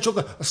listen to that show,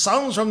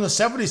 Sounds from the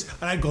 70s.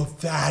 And I go,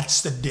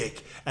 that's the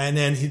Dick. And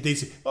then they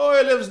say, oh,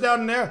 he lives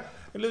down there.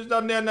 He lives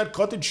down there in that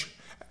cottage.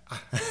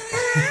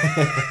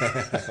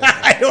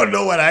 I don't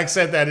know what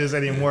accent that is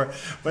anymore.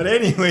 But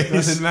anyways.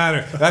 Doesn't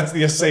matter. That's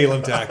the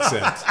assailant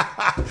accent.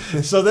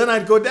 So then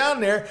I'd go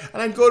down there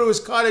and I'd go to his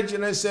cottage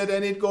and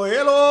and he'd go,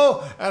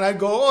 hello. And I'd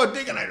go, oh,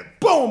 Dick. And I'd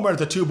boom, with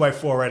the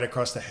 2x4 right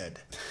across the head.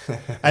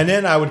 And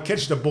then I would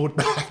catch the boat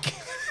back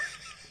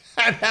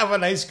and have a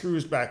nice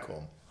cruise back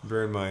home.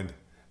 Bear in mind,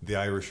 the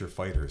Irish are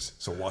fighters,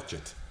 so watch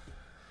it.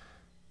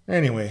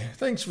 Anyway,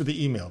 thanks for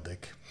the email,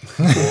 Dick.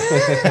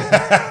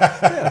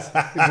 Yes,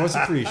 it was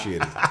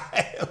appreciated.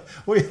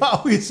 We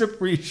always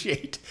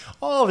appreciate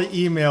all the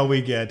email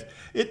we get.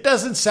 It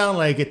doesn't sound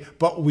like it,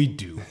 but we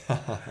do.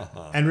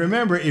 And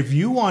remember, if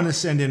you want to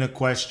send in a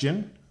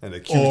question And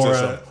accuse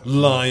us of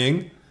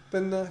lying,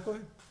 then go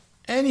ahead.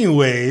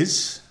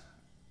 Anyways,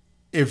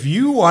 if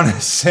you want to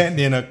send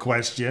in a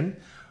question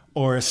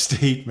or a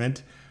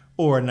statement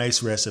or a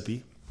nice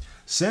recipe,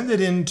 send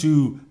it in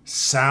to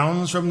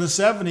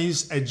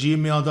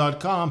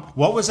soundsfromthe70s@gmail.com.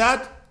 What was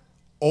that?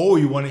 Oh,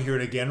 you want to hear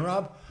it again,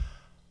 Rob?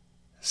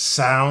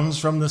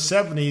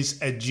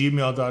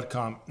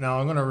 Soundsfromthe70s@gmail.com. Now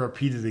I'm going to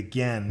repeat it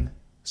again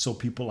so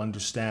people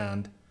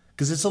understand,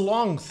 because it's a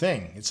long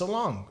thing. It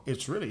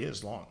really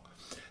is long.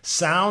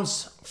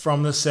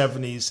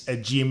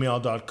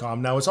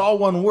 soundsfromthe70s@gmail.com. Now it's all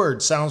one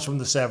word, sounds from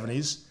the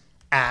 70s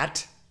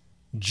at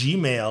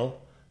gmail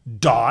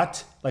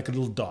dot, like a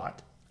little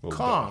dot,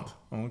 com.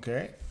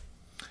 Okay.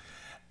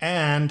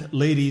 And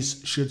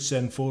ladies should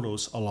send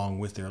photos along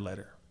with their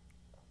letter.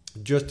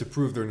 Just to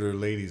prove they're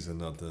ladies and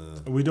not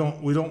the... We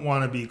don't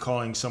want to be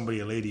calling somebody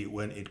a lady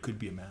when it could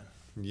be a man.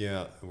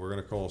 Yeah, we're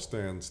going to call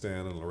Stan,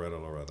 and Loretta.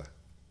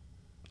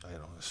 I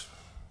don't know.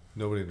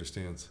 Nobody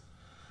understands.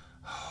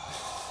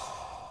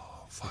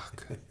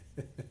 Fuck.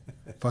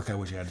 Fuck, I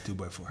wish I had a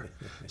 2x4.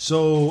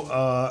 So,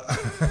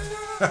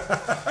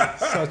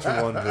 Such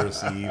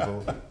wondrous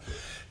evil.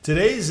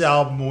 today's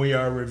album we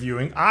are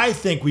reviewing, I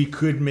think we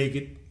could make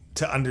it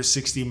to under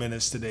 60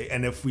 minutes today.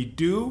 And if we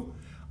do,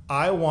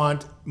 I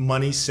want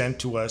money sent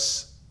to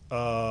us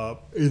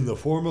In the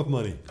form of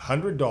money.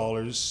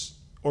 $100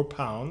 or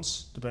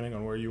pounds, depending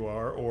on where you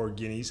are, or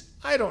guineas.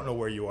 I don't know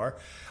where you are,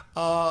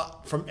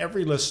 from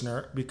every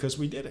listener, because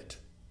we did it.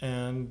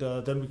 And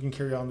then we can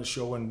carry on the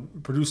show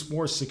and produce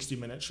more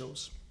 60-minute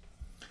shows.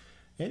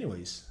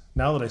 Anyways,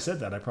 now that I said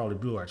that, I probably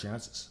blew our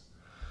chances.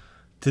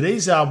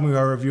 Today's album we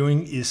are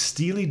reviewing is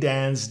Steely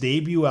Dan's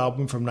debut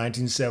album from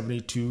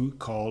 1972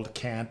 called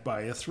Can't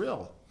Buy a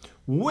Thrill,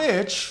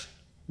 which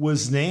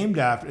was named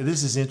after,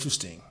 this is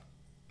interesting,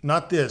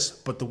 not this,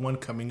 but the one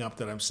coming up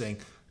that I'm saying,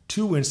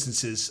 two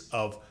instances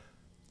of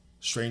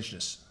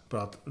strangeness.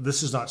 But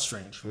this is not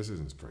strange. This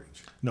isn't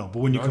strange. No, but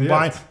when you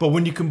Not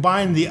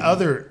combine the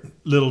other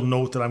little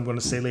note that I'm going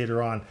to say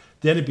later on,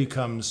 then it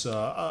becomes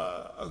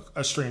a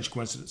strange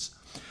coincidence.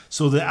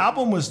 So the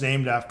album was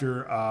named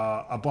after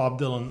a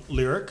Bob Dylan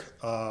lyric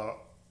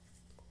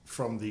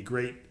from the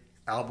great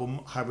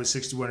album Highway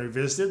 61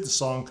 Revisited. The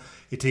song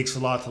 "It Takes a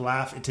Lot to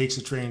Laugh, It Takes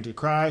a Train to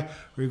Cry,"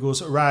 where he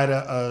goes, "Ride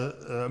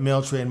a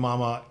mail train,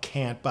 mama,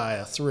 can't buy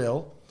a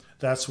thrill."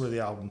 That's where the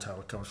album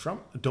title comes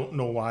from. I don't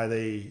know why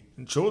they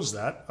chose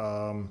that.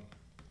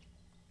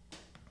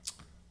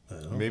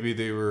 Maybe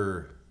they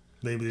were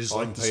Maybe they just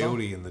on like the song.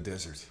 peyote in the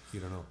desert. You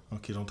don't know.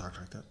 Okay, don't talk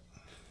like that.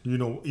 You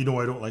know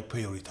I don't like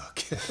peyote talk.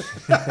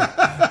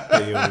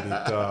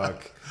 Peyote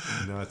talk.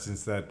 Not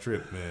since that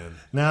trip, man.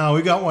 Now,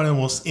 we got one of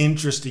the most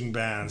interesting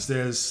bands.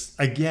 There's,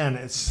 again,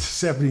 the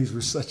 70s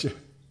were such a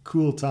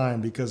cool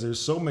time because there's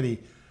so many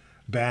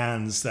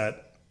bands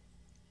that,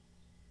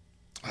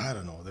 I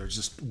don't know, they're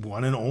just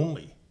one and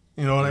only.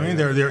 You know what I mean?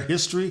 Their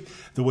history,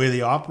 the way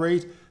they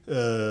operate,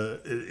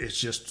 it's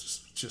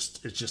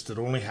just it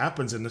only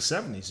happens in the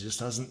 70s. It just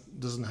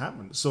doesn't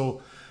happen.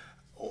 So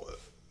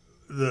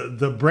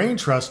the brain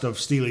trust of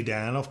Steely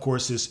Dan, of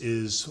course,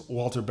 is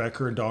Walter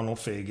Becker and Donald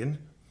Fagen,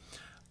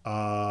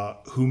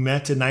 who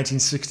met in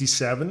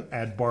 1967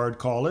 at Bard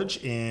College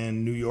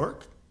in New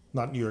York,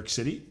 not New York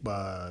City,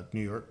 but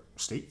New York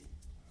State.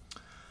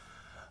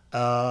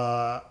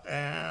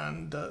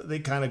 And they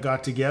kind of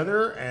got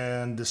together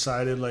and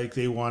decided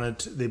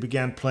they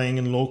began playing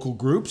in local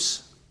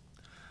groups.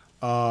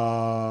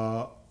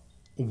 One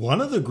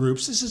of the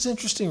groups, this is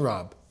interesting,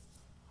 Rob.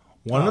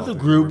 One of the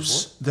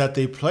groups that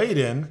they played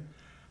in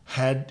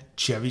had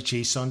Chevy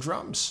Chase on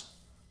drums.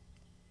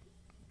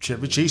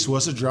 Chevy Chase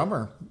was a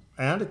drummer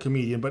and a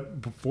comedian,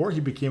 but before he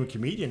became a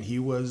comedian, he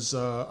was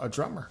a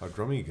drummer. A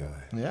drummy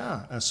guy.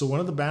 Yeah, and so one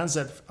of the bands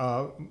that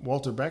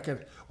Walter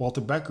Becker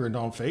and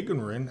Don Fagen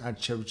were in had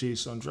Chevy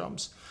Chase on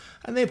drums.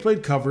 And they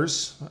played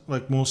covers,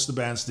 like most of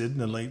the bands did in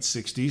the late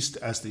 60s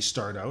as they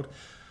start out.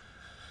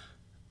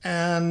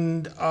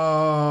 And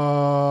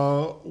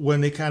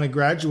when they kind of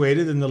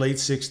graduated in the late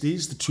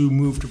 60s, the two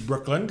moved to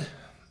Brooklyn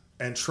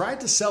and tried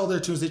to sell their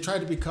tunes. They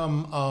tried to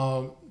become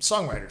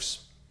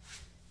songwriters.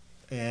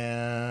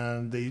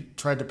 And they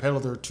tried to peddle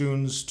their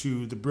tunes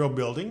to the Brill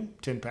Building,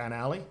 Tin Pan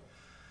Alley,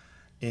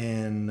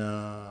 in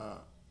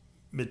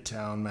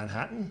Midtown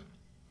Manhattan.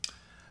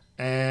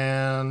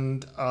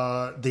 And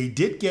they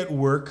did get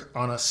work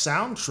on a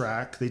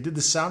soundtrack. They did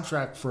the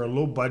soundtrack for a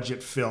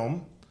low-budget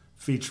film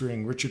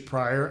featuring Richard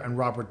Pryor and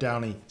Robert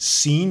Downey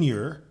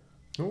Sr.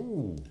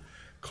 Ooh.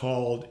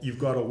 Called "You've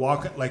Got to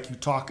Walk It Like You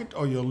Talk It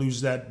or You'll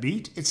Lose That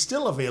Beat." It's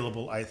still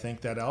available, I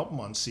think, that album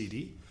on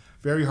CD.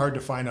 Very hard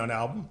to find on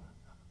album,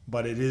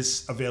 but it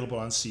is available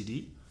on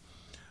CD,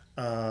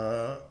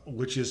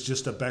 which is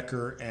just a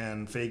Becker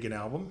and Fagen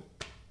album.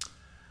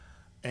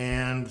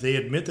 And they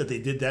admit that they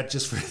did that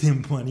just for the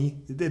money.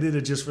 They did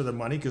it just for the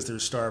money because they're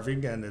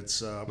starving, and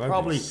it's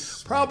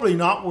probably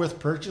not worth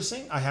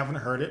purchasing. I haven't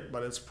heard it,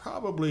 but it's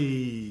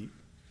probably,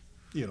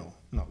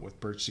 not worth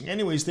purchasing.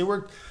 Anyways, they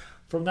worked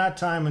from that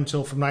time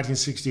until from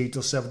 1968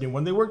 till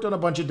 71. They worked on a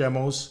bunch of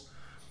demos,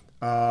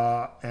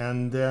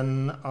 and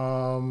then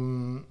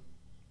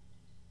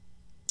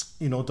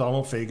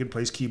Donald Fagen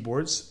plays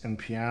keyboards and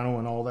piano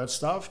and all that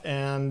stuff,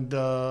 and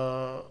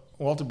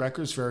Walter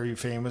Becker is very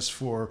famous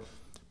for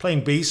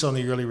playing bass on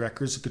the early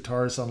records,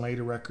 guitars on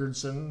later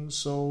records, and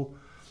so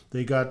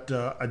they got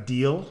a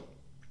deal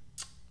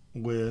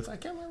with I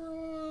can't remember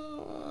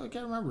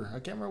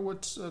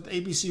what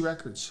ABC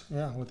Records.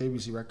 Yeah, with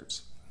ABC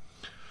Records.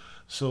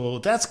 So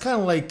that's kind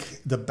of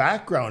like the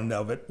background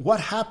of it. What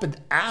happened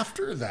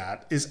after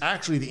that is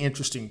actually the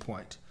interesting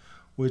point,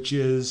 which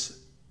is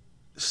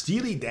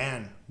Steely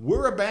Dan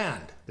were a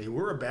band. They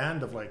were a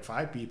band of like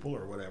 5 people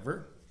or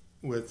whatever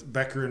with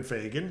Becker and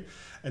Fagan.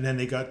 And then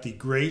they got the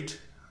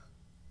great,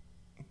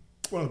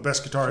 one of the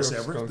best guitarists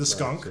ever, the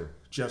Skunk,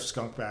 Jeff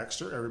Skunk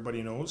Baxter.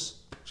 Everybody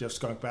knows Jeff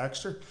Skunk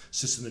Baxter.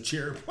 Sits in the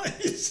chair and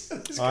plays.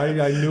 I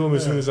knew him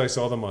as soon as I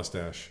saw the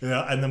mustache.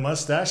 Yeah, and the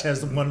mustache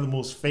has one of the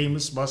most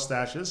famous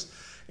mustaches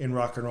in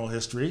rock and roll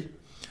history.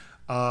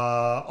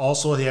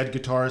 Also, he had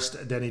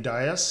guitarist Denny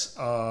Dias.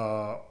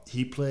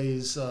 He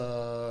plays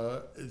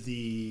an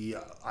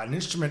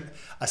instrument,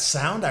 a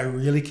sound I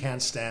really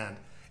can't stand.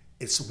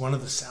 It's one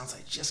of the sounds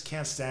I just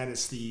can't stand.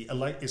 It's the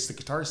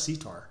guitar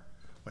sitar,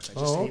 which I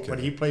just hate. But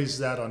he plays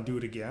that on Do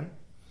It Again.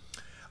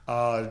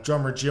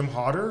 Drummer Jim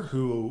Hodder,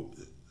 who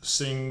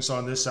sings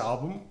on this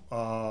album.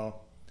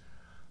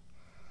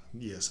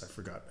 Yes, I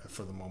forgot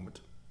for the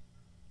moment.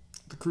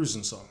 The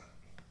Cruisin' song.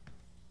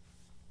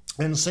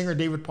 And singer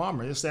David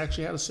Palmer. Yes, they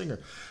actually had a singer.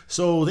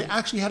 So they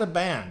actually had a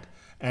band.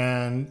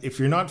 And if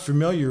you're not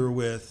familiar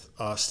with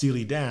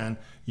Steely Dan,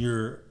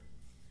 you're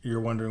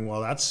wondering,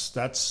 well, that's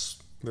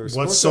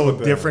what's so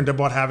different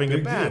about having a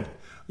band. Deal.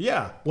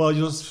 Yeah, well,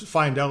 you'll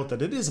find out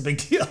that it is a big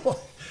deal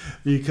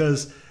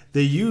because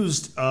they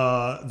used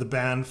the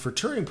band for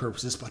touring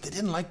purposes, but they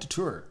didn't like to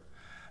tour.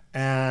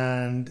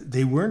 And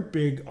they weren't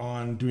big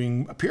on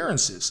doing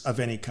appearances of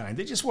any kind.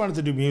 They just wanted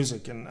to do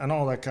music, and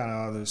all that kind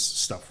of other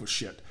stuff was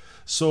shit.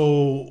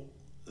 So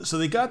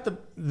they got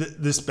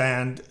this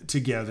band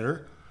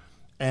together,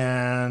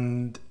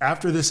 and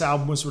after this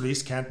album was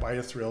released, Can't Buy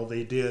a Thrill,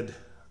 they did,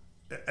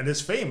 and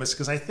it's famous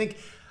because I think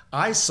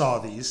I saw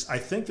these. I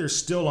think they're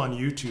still on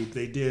YouTube.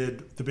 They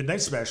did the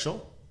Midnight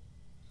Special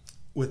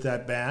with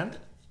that band,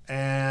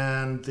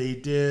 and they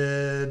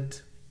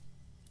did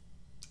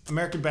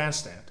American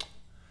Bandstand.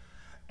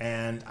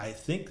 And I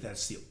think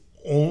that's the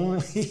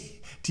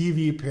only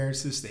TV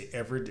appearances they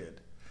ever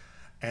did.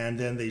 And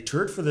then they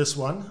toured for this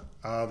one.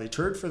 They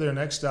toured for their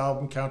next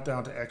album,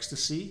 Countdown to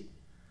Ecstasy.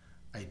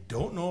 I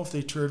don't know if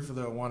they toured for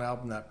the one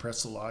album, that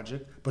Pretzel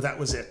Logic, but that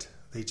was it.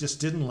 They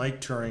just didn't like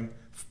touring.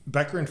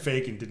 Becker and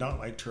Fagan did not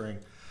like touring.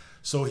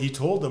 So he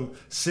told them,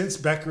 since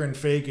Becker and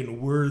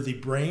Fagan were the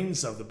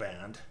brains of the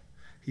band,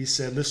 he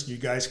said, listen, you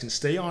guys can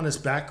stay on as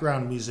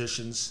background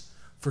musicians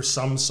for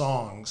some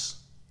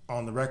songs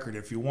on the record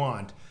if you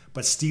want,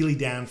 but Steely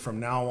Dan from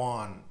now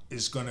on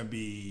is going to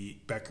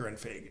be Becker and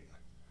Fagan.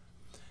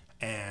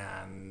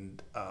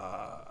 And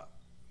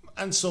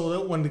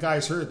so when the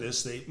guys heard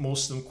this,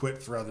 most of them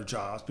quit for other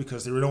jobs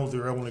because they know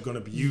they're only going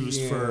to be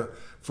used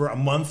for a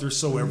month or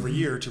so every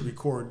year to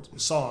record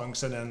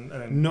songs, and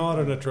then not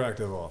an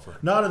attractive offer.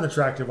 Not an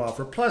attractive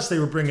offer. Plus, they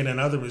were bringing in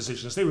other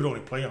musicians. They would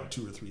only play on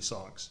 2 or 3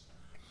 songs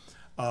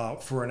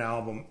for an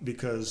album,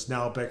 because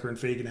now Becker and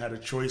Fagan had a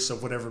choice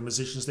of whatever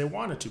musicians they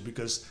wanted to,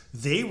 because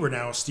they were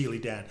now Steely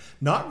Dan.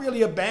 Not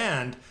really a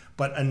band,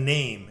 but a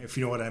name, if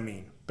you know what I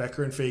mean.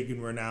 Becker and Fagan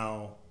were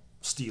now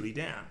Steely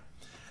Dan.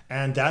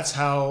 And that's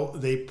how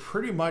they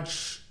pretty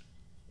much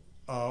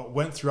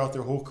went throughout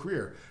their whole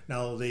career.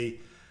 Now, they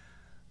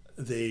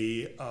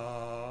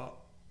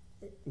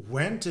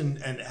went and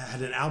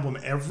had an album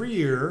every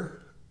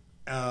year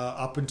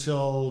up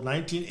until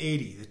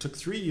 1980. It took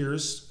 3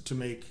 years to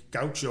make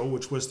Gaucho,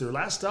 which was their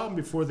last album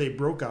before they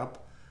broke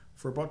up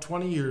for about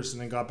 20 years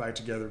and then got back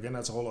together again.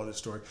 That's a whole other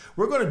story.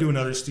 We're going to do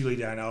another Steely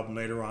Dan album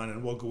later on,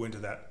 and we'll go into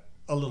that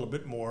a little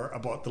bit more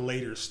about the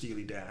later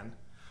Steely Dan.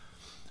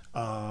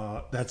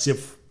 That's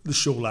if the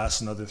show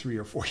lasts another 3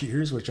 or 4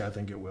 years, which I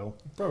think it will.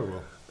 Probably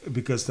will.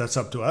 Because that's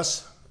up to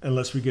us,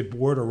 unless we get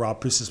bored or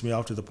Rob pisses me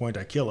off to the point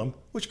I kill him,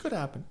 which could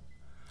happen.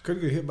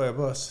 Could get hit by a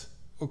bus.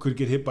 Or could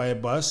get hit by a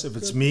bus. If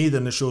it's me,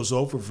 then the show's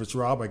over. If it's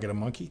Rob, I get a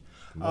monkey.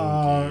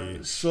 Monkey.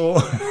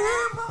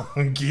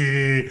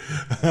 Monkey.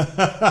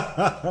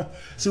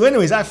 So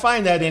anyways, I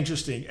find that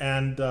interesting.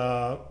 And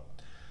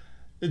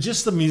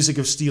just the music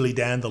of Steely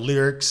Dan, the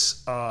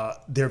lyrics,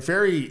 they're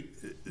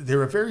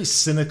a very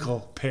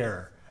cynical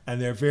pair. And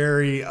they're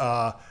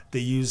they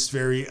use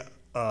very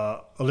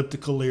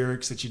elliptical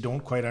lyrics that you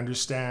don't quite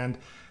understand.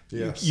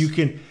 Yes. You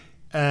can,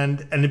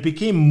 and it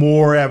became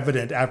more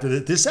evident after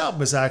that. This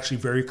album is actually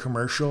very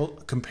commercial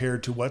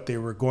compared to what they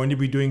were going to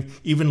be doing,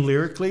 even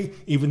lyrically,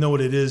 even though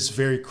it is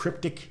very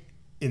cryptic.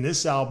 In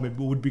this album, it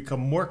would become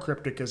more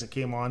cryptic as it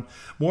came on,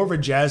 more of a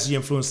jazzy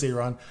influence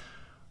later on.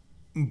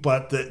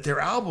 But their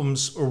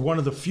albums are one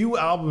of the few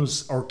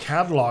albums or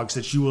catalogs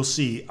that you will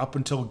see up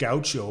until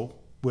Gaucho,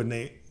 when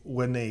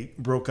they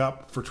broke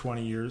up for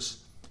 20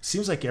 years.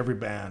 Seems like every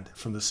band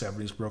from the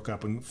 70s broke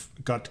up and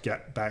got to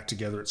get back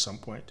together at some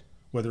point,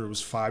 whether it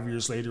was 5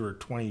 years later or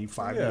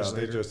 25 years later.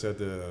 Yeah, they just had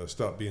to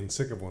stop being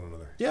sick of one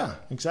another. Yeah,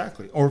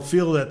 exactly. Or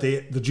feel that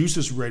the juice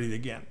is ready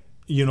again.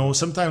 You know,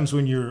 sometimes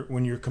when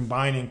you're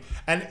combining,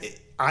 and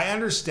I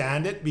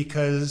understand it,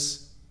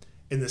 because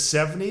in the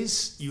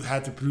 70s you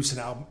had to produce an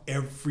album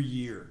every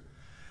year,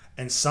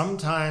 and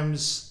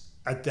sometimes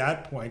at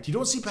that point, you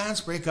don't see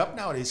bands break up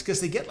nowadays because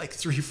they get like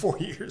 3 or 4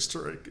 years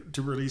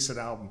to release an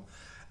album.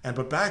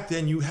 But back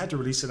then you had to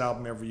release an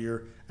album every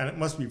year, and it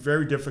must be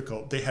very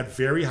difficult. They had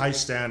very high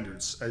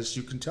standards, as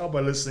you can tell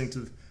by listening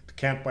to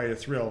Can't Buy a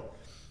Thrill.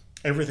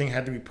 Everything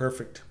had to be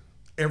perfect.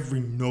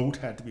 Every note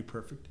had to be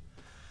perfect,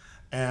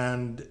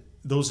 and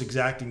those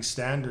exacting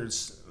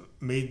standards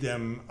made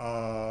them,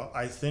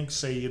 I think,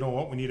 say, you know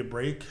what, we need a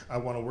break. I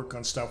want to work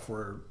on stuff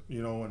where,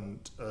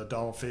 and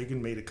Donald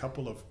Fagen made a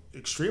couple of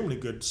extremely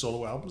good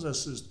solo albums,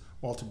 as is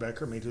Walter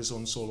Becker made his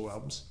own solo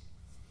albums.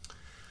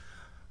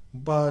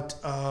 But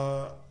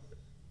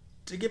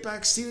to get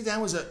back, Steely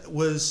Dan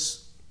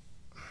was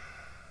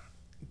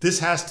this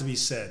has to be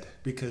said,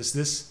 because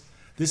this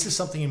is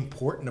something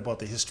important about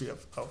the history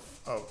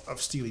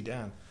of Steely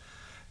Dan,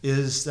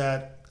 is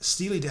that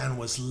Steely Dan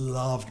was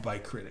loved by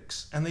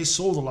critics, and they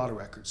sold a lot of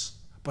records,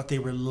 but they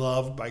were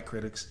loved by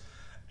critics.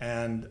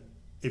 And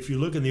if you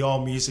look in the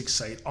AllMusic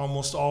site,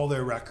 almost all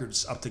their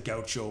records up to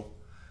Gaucho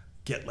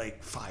get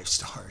like 5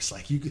 stars.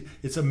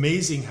 It's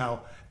amazing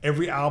how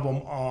every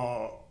album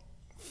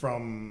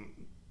from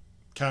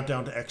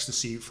Countdown to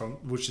Ecstasy,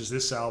 which is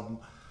this album,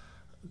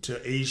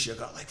 to Asia,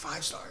 got like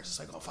 5 stars. It's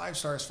like, 5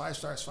 stars, 5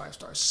 stars, 5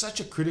 stars.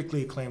 Such a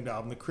critically acclaimed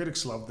album. The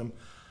critics loved them.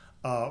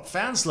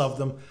 Fans loved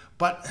them.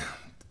 But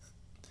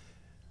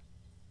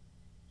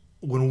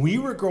when we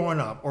were growing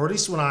up, or at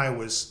least when I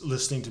was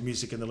listening to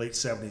music in the late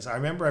 70s, I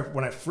remember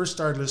when I first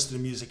started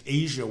listening to music,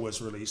 Asia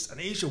was released. And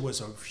Asia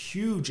was a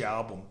huge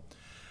album.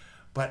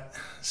 But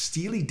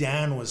Steely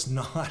Dan was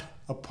not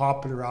a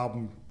popular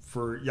album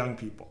for young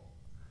people.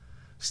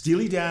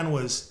 Steely Dan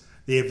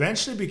they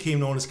eventually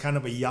became known as kind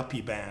of a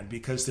yuppie band,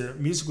 because their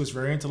music was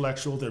very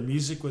intellectual. Their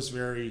music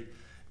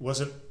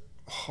wasn't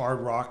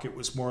hard rock. It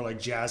was more like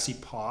jazzy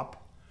pop.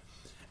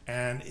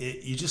 And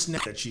you just know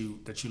that you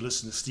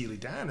listen to Steely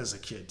Dan as a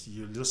kid.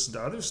 You listen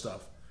to other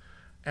stuff.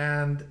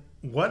 And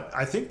what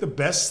I think the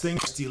best thing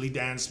of Steely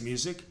Dan's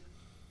music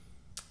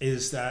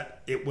is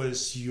that it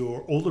was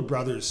your older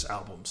brother's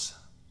albums.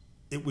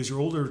 It was your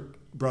older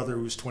brother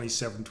who was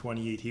 27,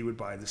 28. He would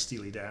buy the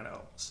Steely Dan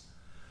albums.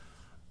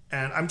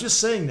 And I'm just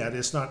saying that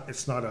it's not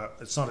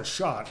a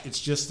shot. It's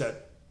just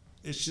that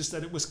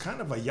it was kind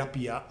of a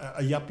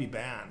yuppie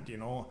band,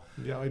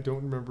 Yeah, I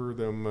don't remember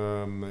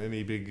them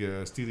any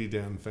big Steely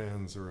Dan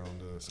fans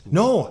around school.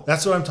 No,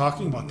 that's what I'm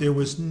talking about. There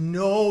was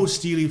no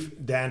Steely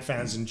Dan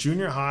fans in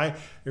junior high.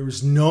 There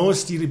was no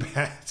Steely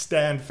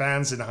Dan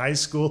fans in high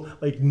school,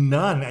 like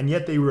none. And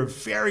yet they were a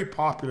very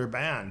popular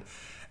band.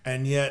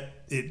 And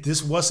yet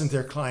this wasn't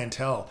their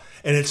clientele.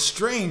 And it's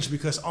strange,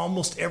 because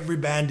almost every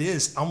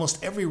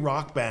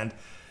rock band,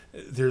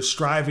 they're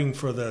striving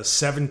for the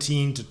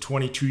 17 to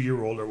 22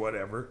 year old or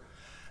whatever.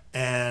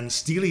 And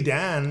Steely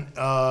Dan,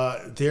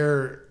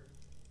 their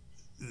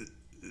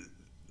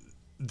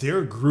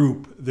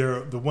group,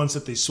 the ones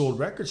that they sold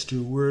records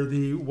to, were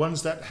the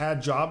ones that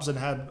had jobs and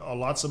had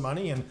lots of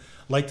money and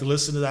liked to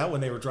listen to that when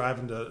they were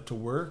driving to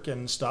work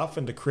and stuff,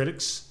 and to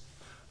critics,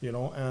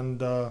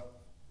 and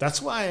that's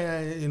why,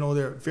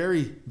 they're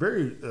very,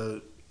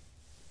 very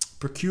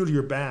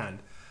peculiar band.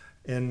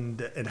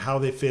 And how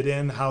they fit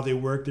in, how they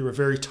work. They were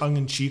very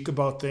tongue-in-cheek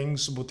about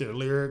things, about their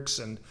lyrics,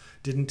 and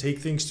didn't take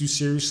things too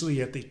seriously,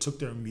 yet they took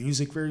their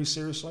music very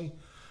seriously.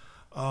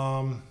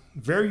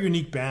 Very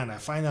unique band. I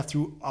find that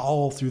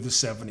all through the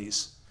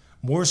 70s.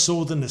 More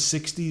so than the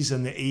 60s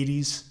and the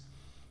 80s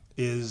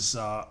is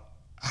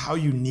how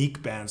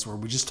unique bands were.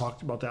 We just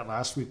talked about that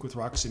last week with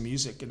Roxy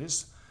Music. It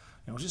is,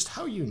 just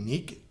how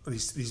unique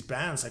these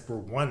bands were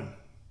one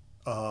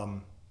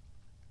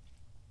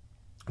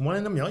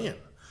in a million.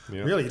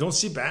 Yeah. Really, you don't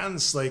see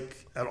bands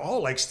at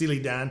all like Steely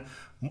Dan,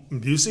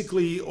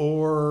 musically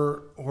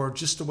or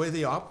just the way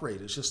they operate.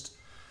 It's just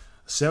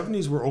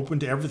 70s were open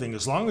to everything.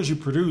 As long as you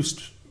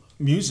produced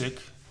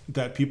music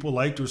that people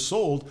liked or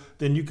sold,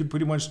 then you could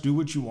pretty much do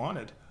what you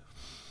wanted.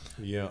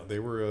 Yeah, they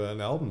were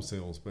an album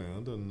sales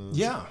band, and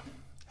yeah,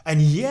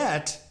 and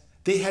yet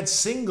they had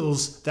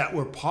singles that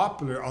were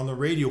popular on the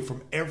radio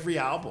from every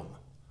album.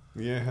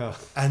 Yeah,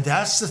 and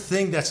that's the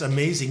thing that's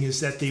amazing,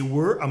 is that they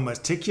were a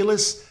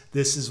meticulous.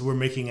 We're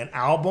making an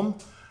album,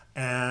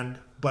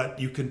 but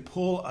you can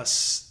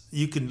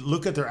you can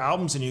look at their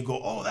albums and you go,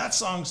 oh, that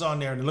song's on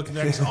there, and look at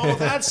the next, oh,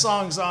 that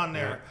song's on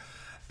there,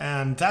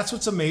 and that's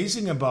what's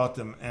amazing about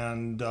them.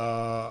 And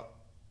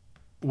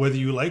whether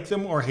you like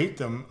them or hate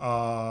them,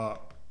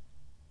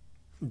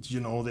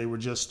 they were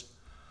just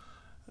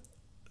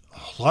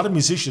a lot of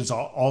musicians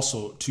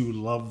also to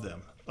love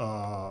them.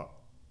 The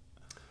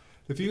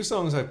few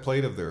songs I've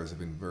played of theirs have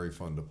been very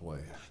fun to play.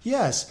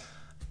 Yes.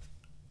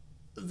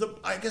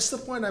 I guess the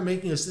point I'm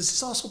making is this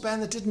is also a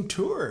band that didn't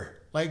tour.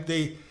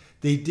 They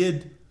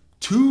did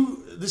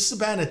two. This is a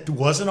band that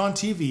wasn't on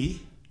TV,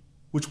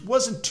 which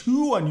wasn't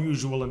too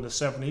unusual in the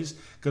 70s,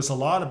 because a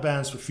lot of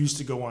bands refused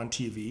to go on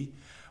TV,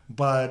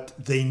 but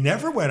they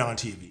never went on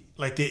TV.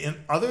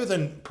 Other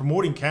than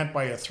promoting Can't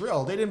Buy a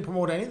Thrill, they didn't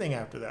promote anything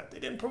after that. They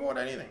didn't promote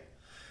anything.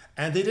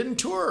 And they didn't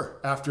tour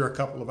after a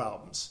couple of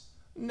albums.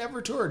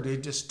 Never toured. They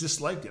just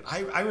disliked it.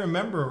 I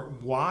remember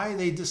why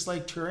they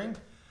disliked touring.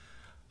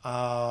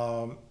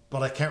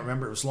 but I can't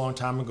remember. It was a long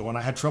time ago, and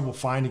I had trouble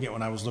finding it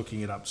when I was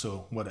looking it up.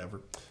 So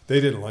whatever. They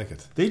didn't like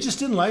it. They just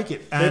didn't like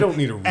it. They don't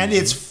need a reason. And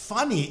it's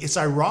funny. It's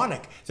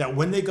ironic that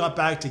when they got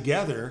back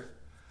together,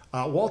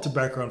 Walter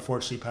Becker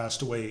unfortunately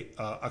passed away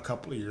a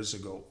couple of years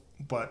ago.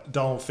 But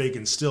Donald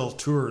Fagen still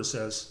tours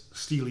as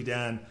Steely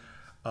Dan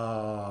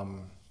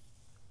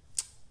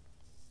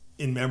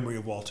in memory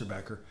of Walter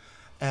Becker.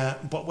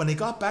 But when they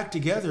got back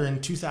together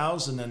in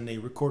 2000 and they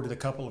recorded a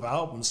couple of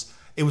albums,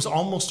 it was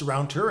almost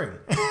around touring.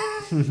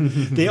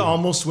 They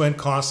almost went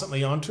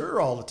constantly on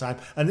tour all the time.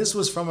 And this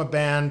was from a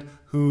band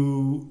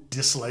who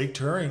disliked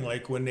touring,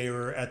 like when they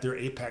were at their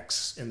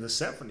apex in the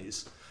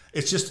 70s.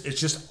 It's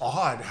just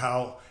odd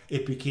how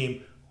it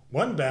became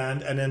one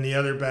band and then the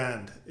other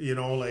band,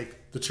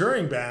 like the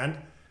touring band,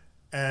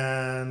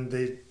 and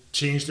they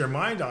changed their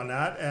mind on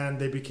that and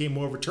they became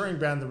more of a touring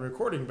band than a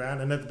recording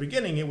band. And at the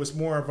beginning, it was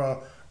more of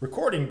a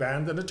recording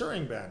band than a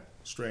touring band.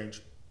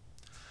 Strange.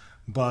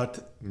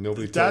 But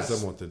nobody tells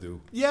them what to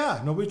do.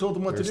 Yeah, nobody told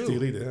them what to do.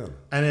 Steely Dan.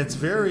 And it's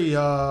very,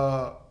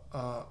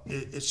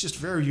 it's just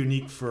very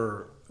unique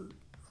for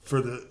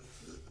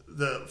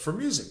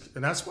music,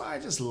 and that's why I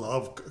just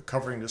love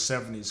covering the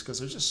 70s, because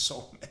there's just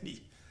so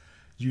many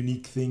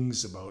unique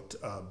things about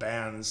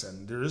bands,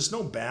 and there is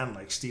no band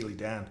like Steely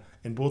Dan.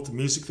 In both the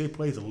music they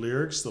play, the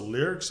lyrics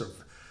are.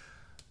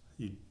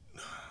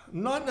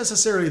 Not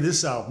necessarily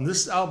this album.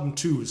 This album,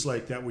 too, is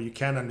like that, where you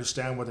can't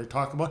understand what they're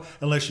talking about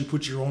unless you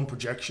put your own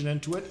projection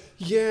into it.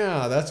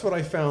 Yeah, that's what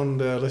I found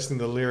listening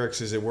to the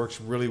lyrics, is it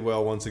works really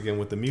well, once again,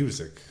 with the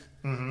music.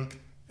 Mm-hmm.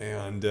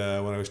 And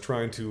when I was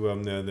trying to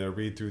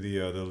read through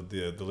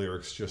the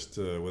lyrics just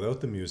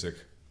without the music,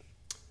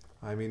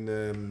 I mean,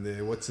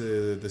 what's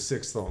the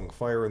sixth song,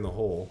 Fire in the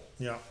Hole?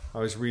 Yeah. I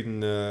was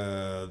reading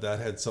that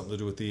had something to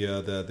do with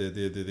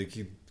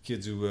the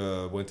kids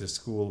who went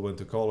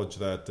to college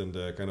and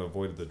kind of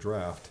avoided the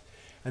draft.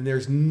 And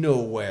there's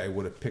no way I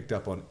would have picked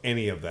up on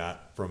any of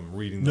that from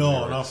reading the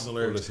lyrics. No, not from the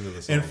lyrics. Or listening to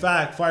the song. In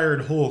fact, Fire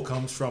in the Hole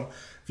comes from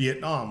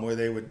Vietnam, where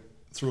they would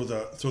throw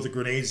the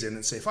grenades in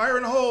and say, "Fire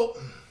in the hole."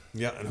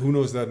 Yeah, and who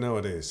knows that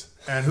nowadays?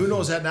 And who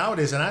knows that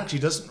nowadays? And actually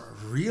doesn't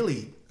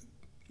really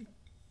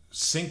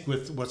sync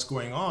with what's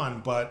going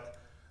on, but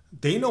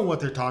they know what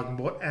they're talking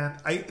about.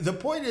 And the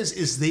point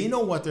is they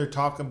know what they're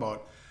talking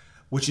about,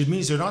 which it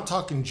means they're not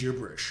talking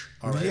gibberish,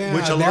 all right? Yeah,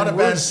 which a lot of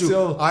bands do.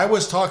 still-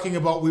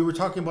 We were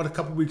talking about a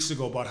couple weeks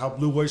ago about how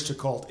Blue Oyster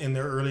Cult in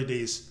their early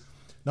days,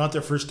 not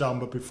their first album,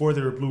 but before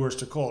they were Blue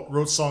Oyster Cult,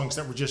 wrote songs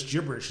that were just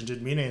gibberish and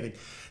didn't mean anything.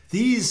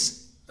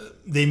 These,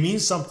 they mean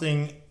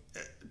something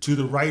to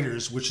the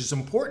writers, which is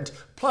important.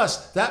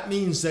 Plus, that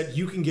means that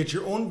you can get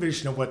your own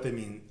vision of what they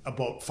mean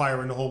about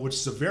Fire in the Hole, which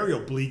is a very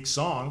oblique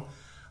song.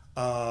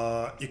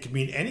 It could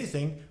mean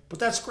anything, but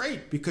that's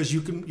great because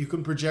you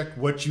can project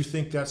what you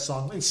think that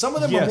song means. Some of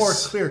them are more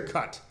clear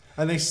cut.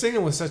 And they sing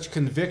it with such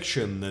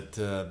conviction that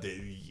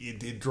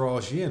it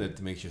draws you in.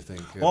 It makes you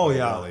think.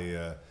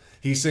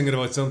 He's singing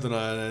about something,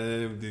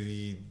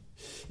 even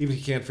if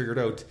you can't figure it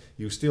out,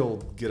 you still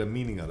get a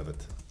meaning out of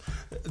it.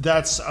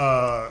 That's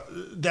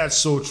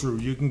so true.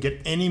 You can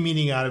get any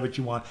meaning out of it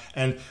you want.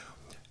 And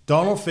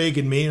Donald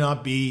Fagen may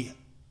not be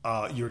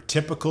your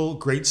typical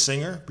great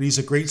singer, but he's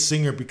a great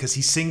singer because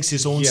he sings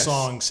his own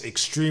songs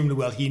extremely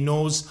well. He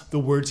knows the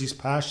words. He's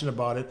passionate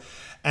about it.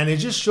 And it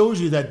just shows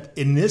you that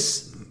in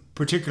this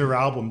particular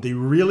album, they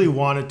really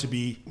wanted to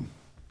be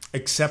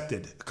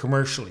accepted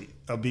commercially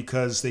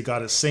because they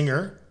got a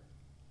singer,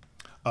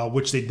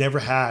 which they'd never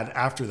had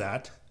after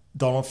that.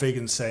 Donald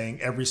Fagen sang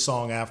every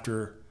song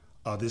after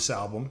this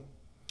album,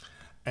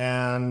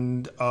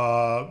 and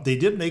they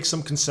did make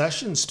some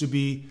concessions to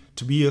be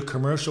a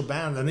commercial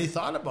band, and they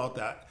thought about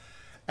that.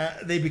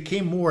 They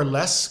became more or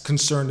less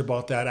concerned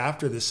about that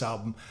after this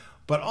album,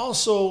 but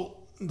also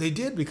they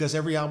did because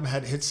every album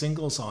had hit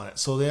singles on it.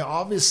 So they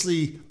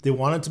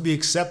wanted to be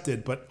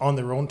accepted, but on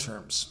their own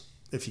terms.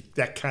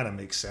 That kind of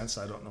makes sense.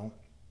 I don't know.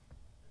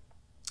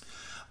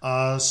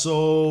 I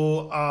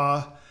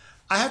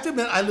have to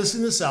admit, I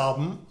listened to this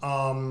album.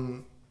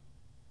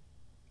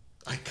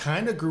 I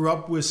kind of grew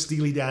up with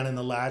Steely Dan in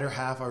the latter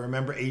half. I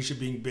remember Asia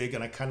being big,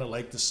 and I kind of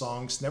liked the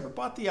songs. Never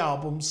bought the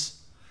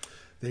albums.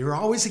 They were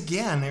always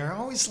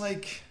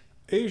like...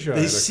 Asia.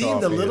 They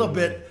seemed a little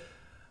bit...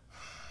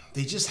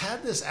 They just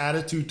had this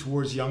attitude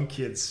towards young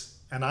kids,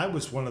 and I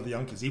was one of the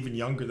young kids, even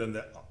younger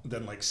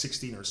than like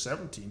 16 or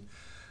 17,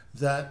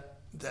 that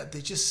they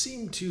just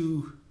seemed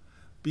to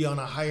be on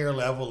a higher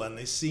level, and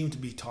they seemed to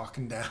be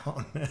talking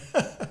down.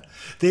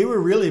 They were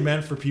really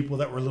meant for people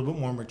that were a little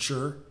bit more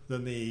mature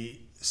than the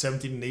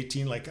 17 and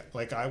 18,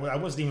 like I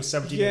wasn't even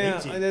 17 and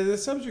 18. Yeah, the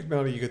subject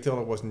matter, you could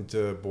tell it wasn't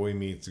boy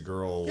meets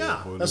girl.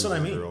 Yeah, that's what I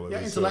mean.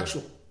 Yeah,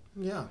 intellectual.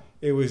 Yeah.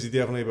 It was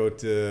definitely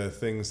about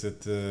things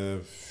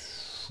that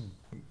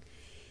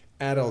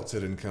adults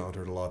had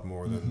encountered a lot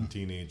more than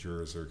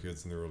teenagers or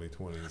kids in their early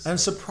 20s. And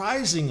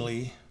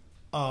surprisingly,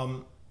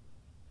 a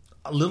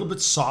little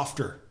bit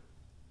softer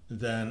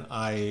than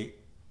I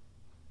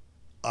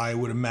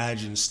would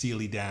imagine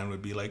Steely Dan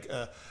would be. Like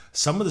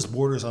some of this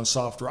borders on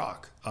soft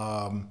rock,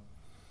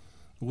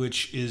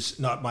 which is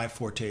not my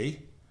forte.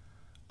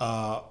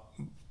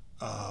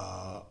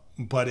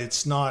 but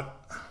it's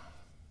not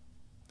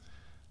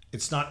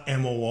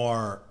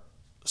MOR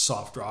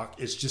soft rock.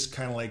 It's just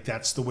kind of like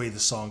that's the way the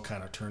song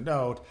kind of turned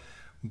out.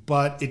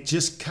 But it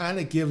just kind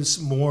of gives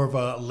more of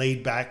a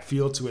laid back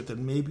feel to it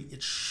than maybe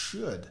it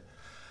should.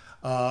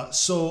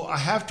 So I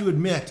have to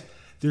admit,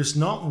 there's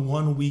not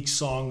one weak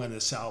song on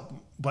this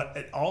album, but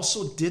it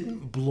also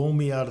didn't blow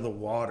me out of the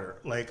water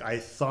like I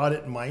thought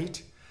it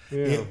might.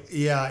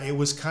 It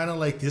was kind of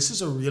like, this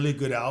is a really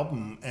good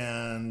album,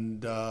 and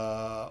do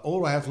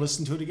I have to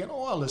listen to it again?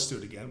 I'll listen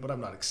to it again, but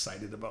I'm not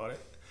excited about it.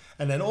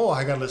 And then,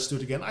 I got to listen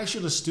to it again. I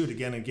should listen to it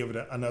again and give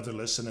it another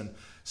listen and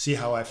see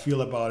how I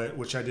feel about it,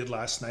 which I did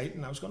last night.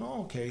 And I was going,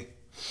 okay,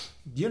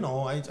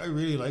 I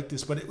really like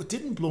this, but it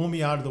didn't blow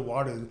me out of the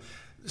water.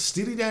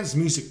 Steely Dan's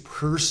music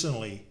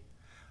personally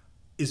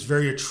is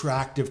very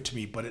attractive to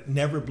me, but it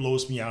never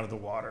blows me out of the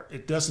water.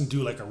 It doesn't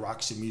do like a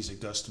Roxy Music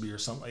does to me or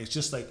something. It's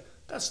just like,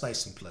 that's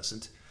nice and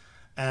pleasant.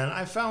 And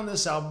I found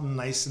this album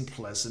nice and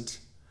pleasant.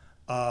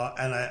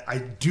 And I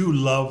do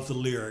love the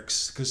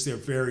lyrics because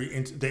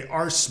they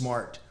are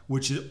smart,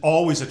 which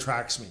always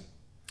attracts me.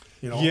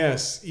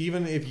 Yes,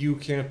 even if you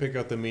can't pick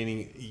out the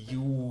meaning,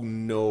 you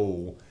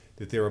know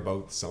that they're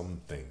about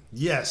something.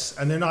 Yes,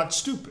 and they're not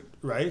stupid,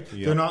 right?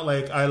 Yep. They're not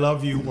like I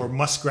Love You or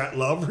Muskrat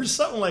Love or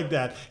something like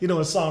that.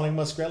 A song like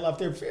Muskrat Love.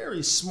 They're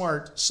very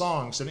smart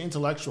songs and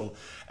intellectual.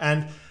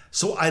 And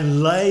so I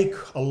like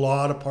a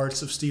lot of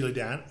parts of Steely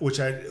Dan, which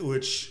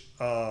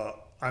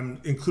I'm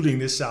including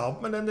this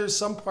album. And then there's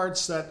some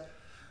parts that,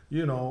 I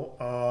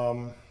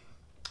don't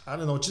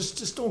know,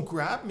 just don't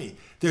grab me.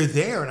 They're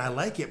there and I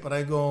like it, but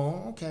I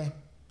go, okay.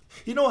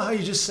 You know how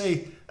you just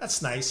say,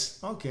 that's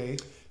nice, okay.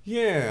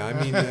 Yeah, I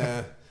mean,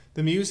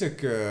 the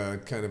music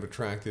kind of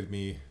attracted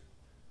me,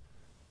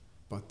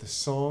 but the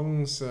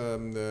songs,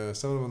 some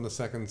of them on the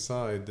second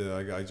side,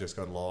 I just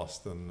got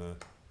lost. And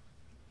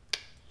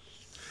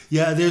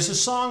yeah, there's a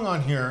song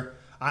on here.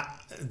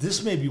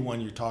 This may be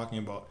one you're talking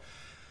about,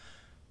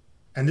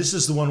 and this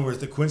is the one where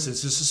the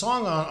coincidence. There's a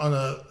song on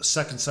the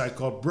second side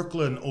called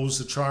 "Brooklyn Owes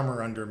the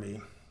Charmer Under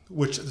Me,"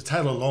 which the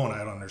title alone I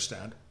don't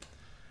understand,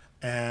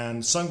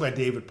 and sung by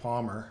David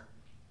Palmer.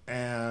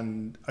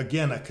 And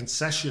again, a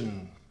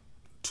concession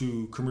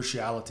to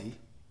commerciality.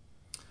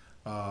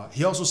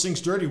 He also sings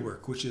Dirty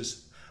Work, which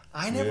is,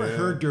 I never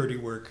heard Dirty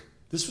Work.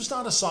 This was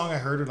not a song I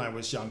heard when I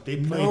was young. They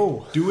played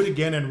Do It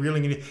Again and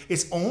Reeling It In.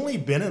 It's only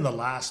been in the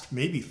last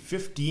maybe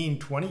 15,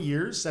 20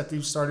 years that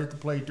they've started to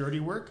play Dirty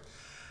Work.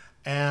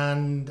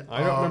 And I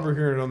don't remember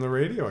hearing it on the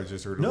radio. I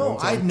just heard it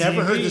once on I'd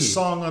never TV. heard this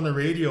song on the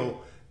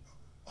radio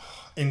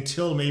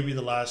until maybe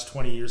the last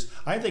 20 years.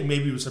 I think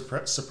maybe it was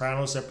a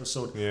Sopranos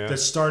episode that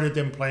started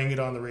them playing it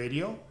on the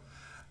radio.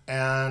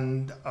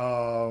 And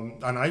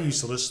I used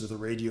to listen to the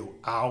radio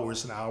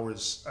hours and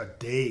hours a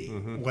day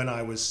when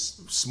I was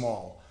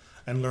small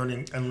and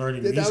learning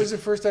music. That was the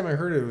first time I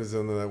heard it. It was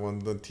on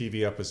the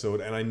TV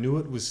episode, and I knew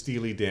it was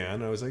Steely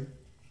Dan. I was like,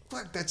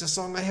 fuck, that's a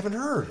song I haven't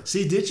heard.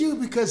 See, did you?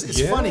 Because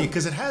it's funny,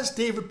 because it has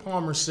David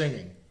Palmer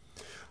singing.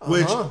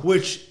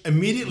 Which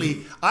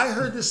immediately, I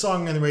heard this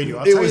song on the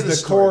radio. It was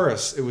the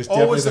chorus. It was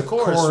definitely the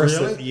chorus.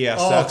 Really? Yes,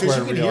 that's where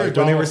you can hear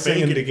when they were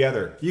singing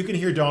together. You can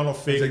hear Donald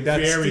Fagen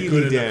that's very Steely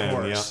good in Dan, the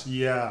chorus.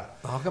 Yeah.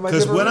 How come I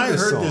Because never when heard I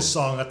this heard song? this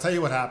song, I'll tell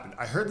you what happened.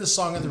 I heard this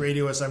song on the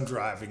radio as I'm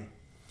driving,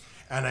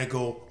 and I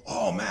go,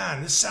 "Oh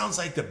man, this sounds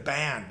like the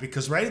band."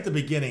 Because right at the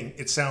beginning,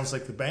 it sounds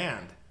like the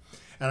band.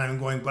 And I'm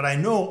going, but I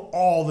know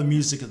all the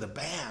music of the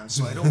band,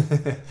 so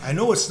I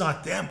know it's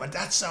not them, but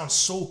that sounds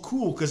so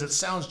cool because it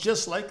sounds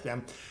just like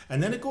them.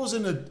 And then it goes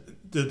into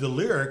the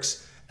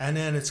lyrics, and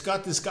then it's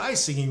got this guy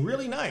singing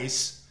really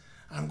nice.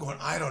 I'm going,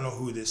 I don't know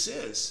who this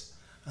is.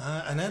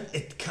 And then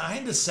it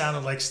kind of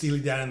sounded like Steely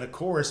Dan in the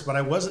chorus, but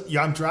I wasn't.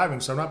 Yeah, I'm driving,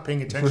 so I'm not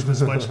paying attention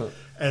as much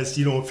as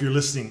if you're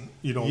listening.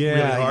 Really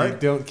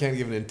hard. You can't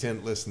give an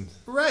intent listen.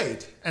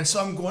 Right, and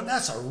so I'm going,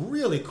 that's a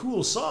really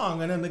cool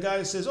song. And then the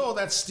guy says, "Oh,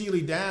 that's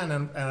Steely Dan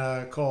and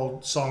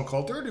song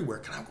called Dirty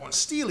Work." And I'm going,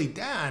 Steely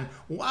Dan?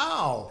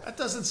 Wow, that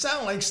doesn't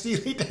sound like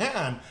Steely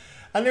Dan.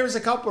 And there was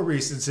a couple of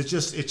reasons.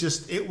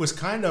 It was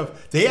kind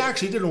of, they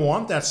actually didn't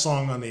want that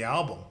song on the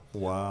album.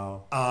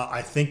 Wow.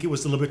 I think it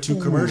was a little bit too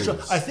commercial.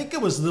 I think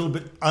it was a little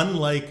bit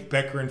unlike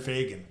Becker and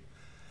Fagen.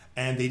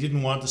 And they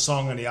didn't want the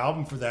song on the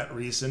album for that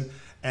reason.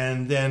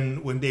 And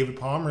then when David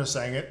Palmer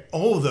sang it,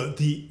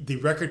 the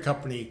record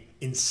company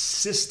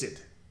insisted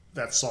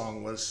that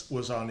song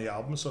was on the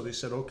album. So they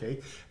said,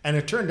 okay. And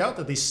it turned out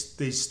that they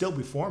still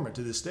perform it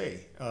to this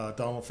day.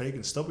 Donald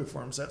Fagen still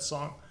performs that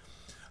song,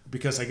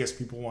 because I guess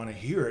people want to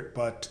hear it,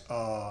 but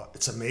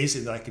it's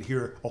amazing that I could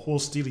hear a whole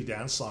Steely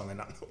Dan song and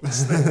not know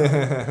it's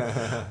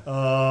there.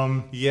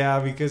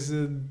 Yeah, because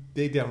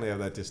they definitely have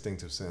that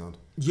distinctive sound.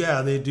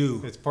 Yeah, they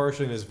do. It's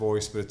partially in his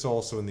voice, but it's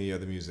also in the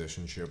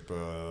musicianship.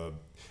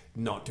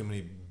 Not too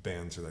many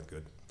bands are that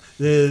good.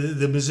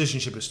 The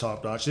musicianship is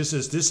top notch. This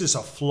is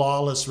a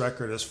flawless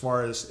record as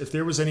far as if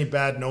there was any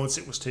bad notes,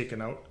 it was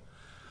taken out.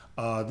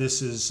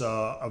 This is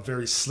a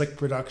very slick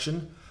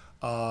production.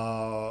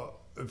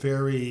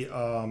 Very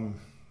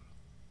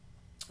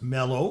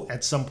mellow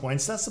at some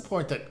points. That's the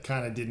point that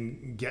kind of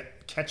didn't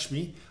catch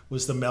me,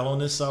 was the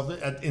mellowness of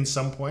it in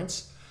some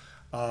points.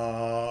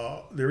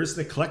 There is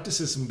the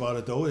eclecticism about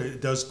it, though.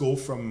 It does go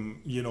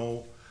from,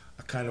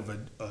 a kind of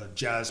a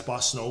jazz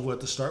bossa nova at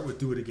the start with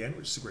Do It Again,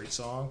 which is a great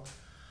song.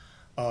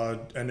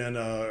 And then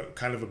a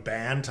kind of a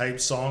band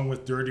type song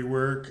with Dirty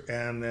Work,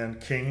 and then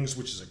Kings,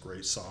 which is a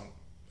great song.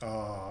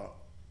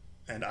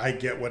 And I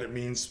get what it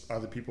means.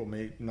 Other people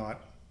may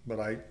not, but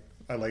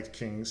I like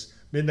Kings.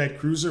 Midnight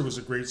Cruiser was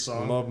a great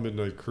song. Love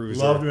Midnight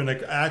Cruiser. Loved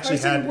Midnight. I actually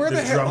had where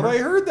the hell have I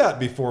heard that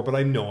before? But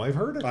I know I've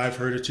heard it. I've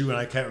heard it too, and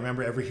I can't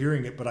remember ever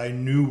hearing it, but I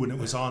knew when it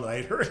was on that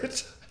I'd heard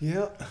it.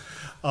 Yeah.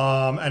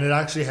 And it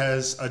actually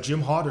has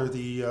Jim Hodder,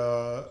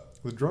 the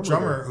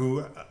drummer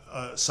who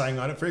sang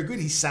on it. Very good.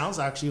 He sounds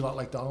actually a lot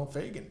like Donald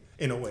Fagen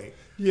in a way.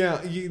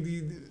 Yeah,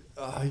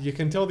 you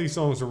can tell these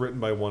songs are written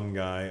by one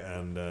guy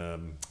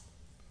and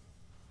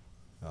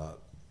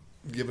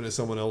given to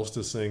someone else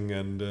to sing,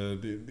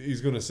 and he's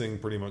going to sing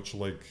pretty much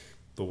like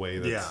the way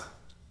that. Yeah,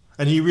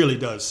 and he really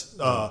does.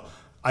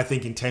 I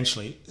think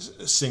intentionally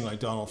sing like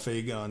Donald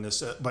Fagen on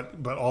this,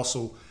 but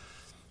also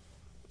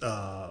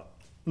a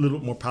little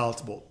bit more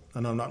palatable.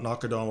 And I'm not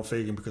knocking Donald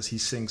Fagen because he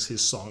sings his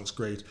songs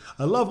great.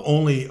 I love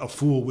Only a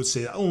Fool Would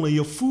Say That. Only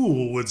a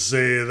fool would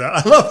say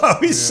that. I love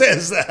how he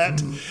says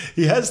that.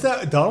 He has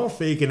that. Donald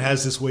Fagen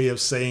has this way of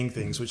saying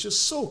things, which is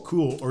so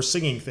cool, or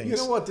singing things. You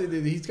know what?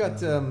 He's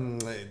got.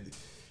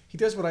 He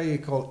does what I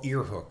call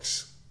ear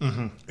hooks.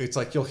 Mm-hmm. It's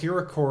like you'll hear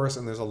a chorus,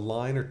 and there's a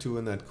line or two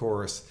in that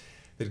chorus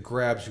that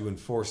grabs you and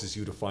forces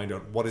you to find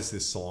out what is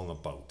this song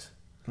about.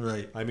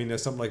 Right. I mean,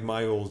 there's something like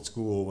My Old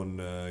School when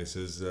he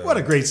says, what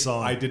a great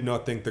song. I did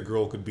not think the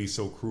girl could be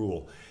so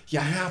cruel. You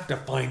have to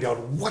find out,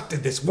 what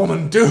did this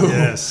woman do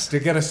to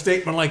get a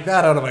statement like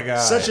that out of a guy.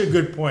 Such a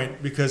good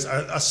point, because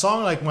a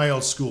song like My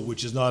Old School,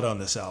 which is not on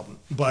this album,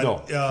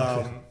 but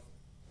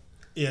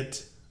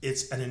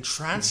it's an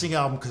entrancing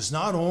album, because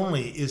not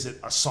only is it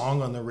a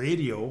song on the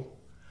radio,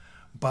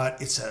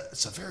 but it's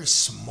a very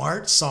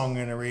smart song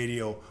on the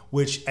radio,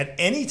 which at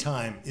any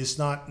time is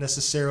not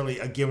necessarily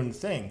a given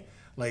thing.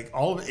 Like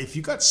if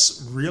you got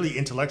really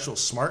intellectual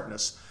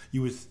smartness,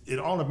 it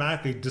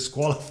automatically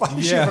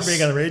disqualifies you from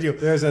being on the radio.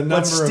 There's a number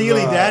but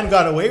Steely Dan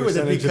got away with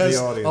it because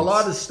a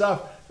lot of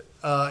stuff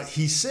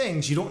he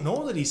sings, you don't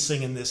know that he's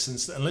singing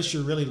this unless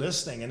you're really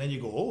listening, and then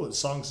you go, oh, the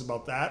song's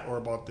about that or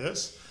about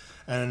this.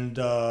 And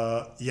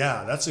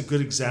that's a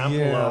good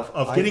example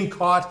of getting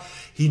caught.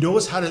 He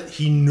knows how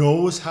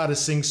to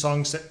sing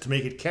songs to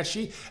make it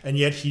catchy, and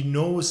yet he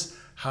knows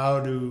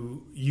how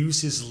to use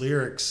his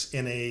lyrics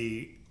in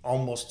a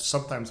almost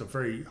sometimes a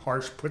very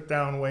harsh put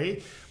down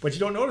way, but you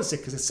don't notice it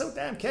because it's so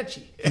damn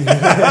catchy. And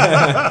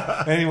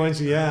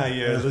once you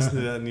listen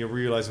to that and you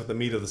realize what the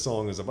meat of the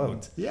song is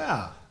about.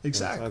 Yeah,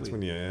 exactly. That's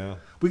when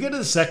we get to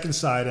the second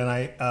side,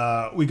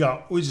 and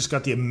we just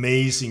got the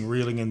amazing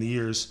Reeling in the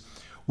Years,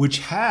 which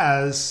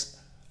has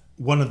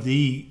one of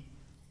the,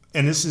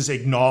 and this is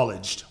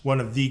acknowledged, one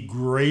of the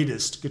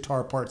greatest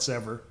guitar parts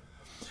ever.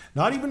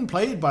 Not even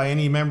played by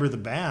any member of the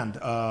band.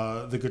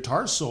 The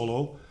guitar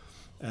solo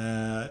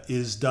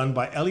is done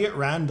by Elliot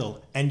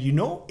Randall, and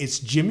it's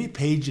Jimmy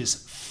Page's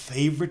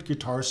favorite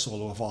guitar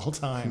solo of all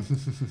time.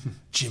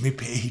 Jimmy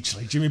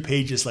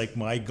Page is like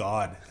my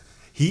god.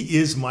 He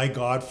is my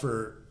god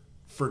for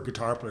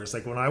guitar players.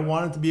 Like when I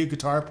wanted to be a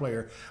guitar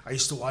player, I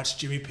used to watch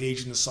Jimmy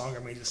Page and the song I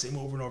made the same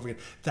over and over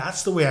again.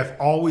 That's the way I've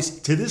always,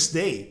 to this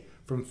day,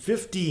 from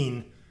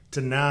 15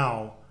 to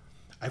now,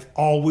 I've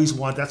always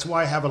wanted. That's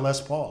why I have a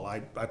Les Paul. I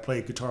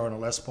play guitar on a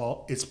Les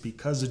Paul. It's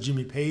because of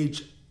Jimmy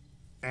Page,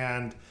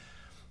 and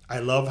I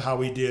love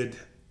how he did.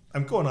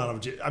 I'm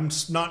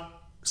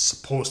not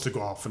supposed to go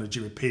off on a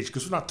Jimmy Page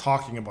because we're not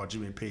talking about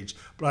Jimmy Page,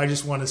 but I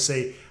just want to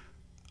say,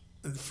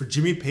 for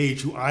Jimmy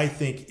Page, who I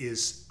think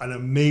is an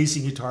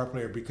amazing guitar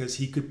player because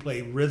he could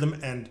play rhythm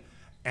and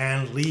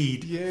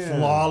lead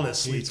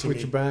flawlessly. He'd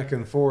switch back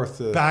and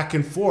forth.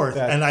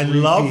 And I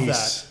love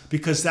that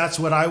because that's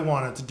what I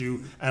wanted to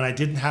do, and I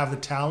didn't have the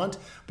talent,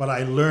 but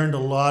I learned a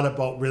lot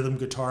about rhythm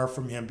guitar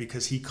from him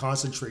because he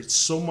concentrates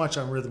so much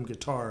on rhythm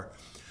guitar.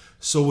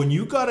 So when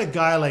you got a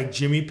guy like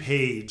Jimmy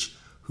Page,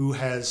 who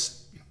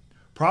has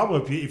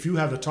probably, if you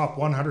have the top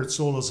 100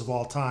 solos of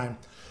all time,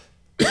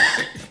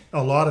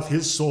 a lot of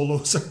his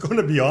solos are going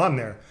to be on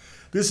there.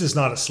 This is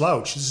not a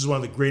slouch. This is one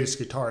of the greatest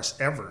guitarists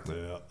ever.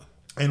 Yeah.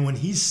 And when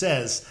he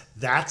says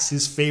that's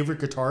his favorite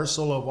guitar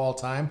solo of all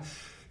time,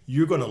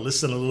 you're going to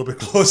listen a little bit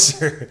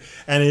closer.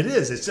 And it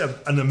is. It's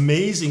an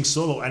amazing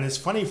solo. And it's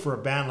funny for a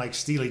band like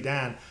Steely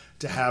Dan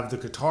to have the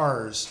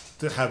guitar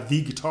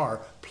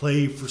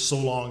play for so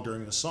long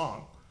during the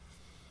song.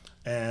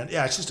 And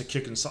it's just a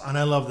kicking song. And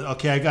I love it.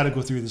 Okay, I got to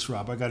go through this,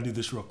 Rob. I got to do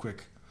this real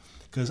quick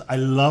because I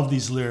love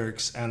these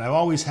lyrics, and I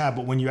always have.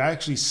 But when you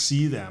actually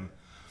see them,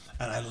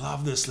 and I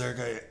love this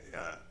lyric,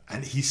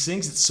 and he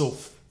sings it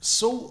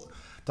so.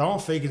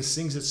 Donald Fagen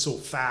sings it so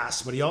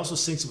fast, but he also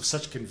sings it with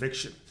such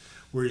conviction,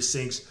 where he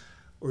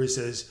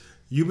says,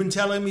 You've been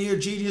telling me you're a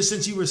genius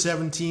since you were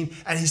 17.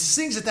 And he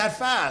sings it that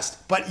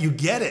fast, but you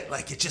get it.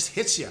 Like, it just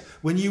hits you.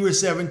 When you were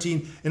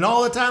 17, and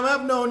all the time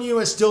I've known you,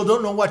 I still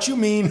don't know what you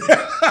mean.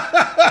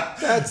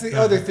 That's the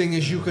other thing,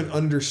 is you can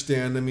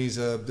understand him. He's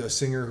a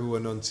singer who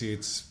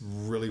enunciates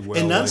really well.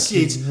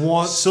 Enunciates, like, he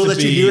wants so to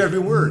that you hear every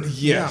word.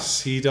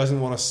 Yes, he doesn't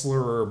want to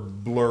slur or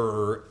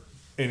blur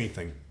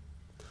anything.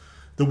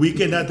 The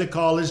weekend at the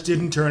college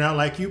didn't turn out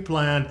like you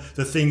planned.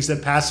 The things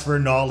that pass for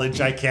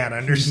knowledge I can't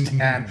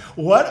understand.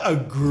 What a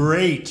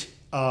great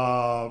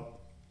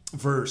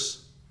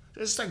verse.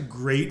 Just a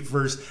great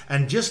verse.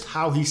 And just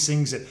how he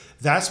sings it.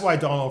 That's why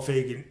Donald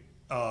Fagen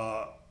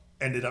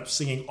ended up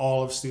singing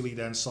all of Steely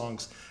Dan's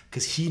songs,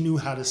 because he knew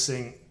how to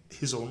sing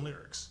his own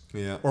lyrics.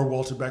 Yeah. Or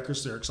Walter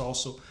Becker's lyrics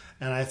also.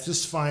 And I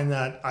just find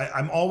that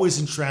I'm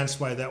always entranced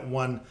by that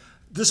one.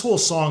 This whole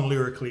song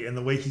lyrically and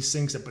the way he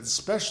sings it, but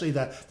especially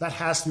that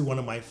has to be one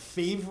of my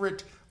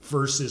favorite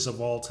verses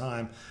of all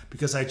time,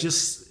 because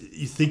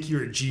you think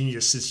you're a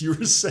genius since you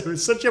were seven.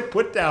 It's such a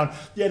put down,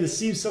 yet it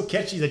seems so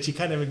catchy that you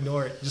kind of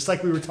ignore it, just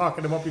like we were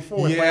talking about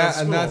before. Yeah,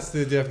 and that's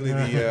definitely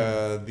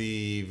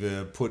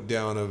the put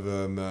down of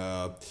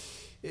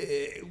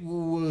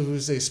we'll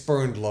say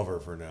spurned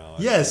lover for now.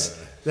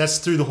 Yes, that's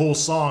through the whole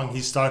song.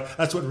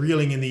 That's what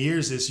reeling in the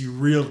years is. You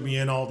reeled me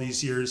in all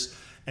these years,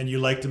 and you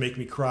like to make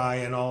me cry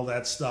and all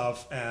that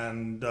stuff.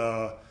 And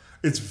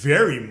it's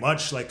very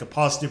much like a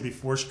Positively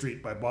 4th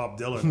Street by Bob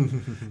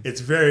Dylan.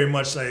 It's very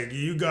much like,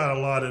 you got a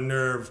lot of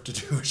nerve to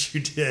do what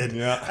you did.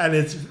 Yeah.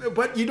 And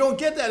but you don't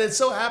get that. It's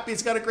so happy.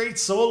 It's got a great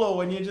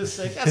solo, and you're just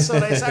like, that's so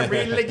nice. I'm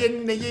reeling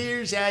in the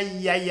years.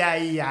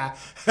 Yeah.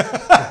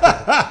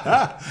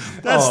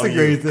 That's the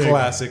great thing.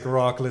 Classic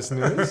rock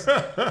listeners.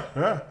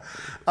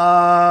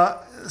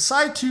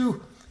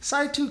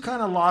 Side two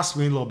kind of lost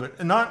me a little bit.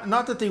 And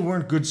not that they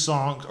weren't good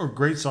songs or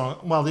great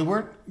songs. Well, they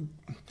weren't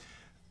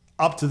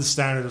up to the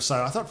standard of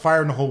side. I thought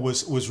Fire in the Hole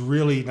was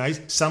really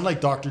nice. Sounded like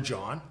Dr.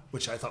 John,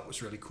 which I thought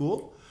was really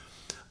cool.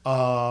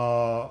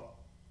 I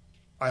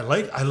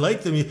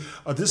like them.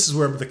 This is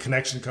where the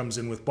connection comes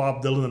in with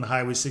Bob Dylan and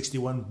Highway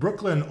 61.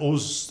 Brooklyn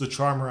Owes the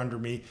Charmer Under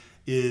Me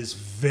is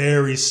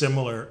very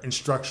similar in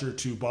structure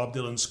to Bob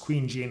Dylan's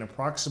Queen Jane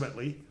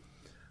approximately.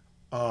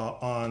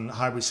 On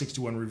Highway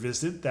 61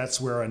 Revisited.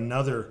 That's where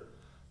another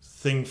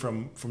thing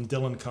from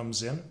Dylan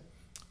comes in.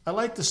 I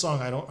like the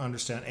song. I don't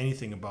understand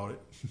anything about it.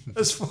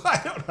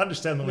 I don't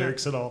understand the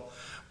lyrics at all,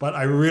 but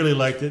I really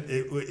liked it.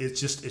 It's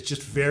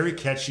just very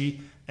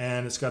catchy,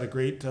 and it's got a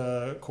great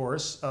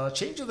chorus.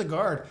 Change of the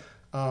Guard.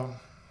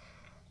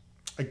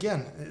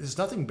 Again, there's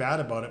nothing bad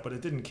about it, but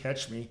it didn't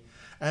catch me.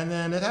 And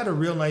then it had a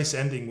real nice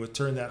ending with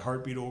Turn That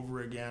Heartbeat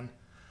Over Again.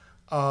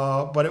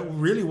 But it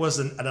really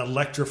wasn't an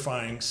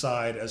electrifying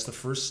side as the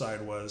first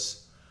side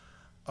was.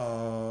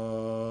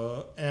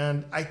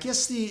 And I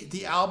guess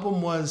the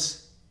album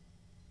was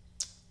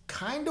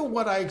kind of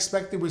what I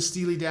expected with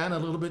Steely Dan, a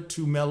little bit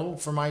too mellow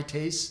for my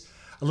taste,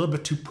 a little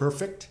bit too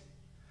perfect.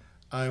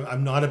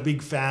 I'm not a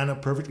big fan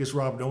of perfect, as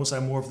Rob knows.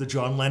 I'm more of the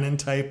John Lennon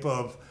type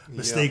of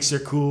mistakes are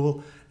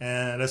cool.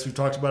 And as we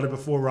talked about it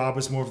before, Rob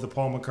is more of the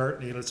Paul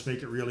McCartney, let's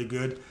make it really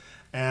good.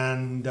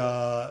 And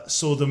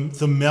so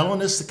the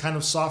mellowness, the kind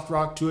of soft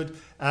rock to it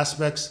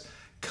aspects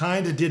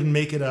kind of didn't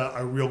make it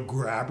a real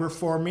grabber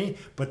for me,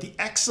 but the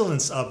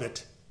excellence of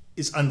it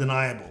is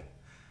undeniable.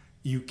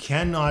 You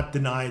cannot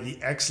deny the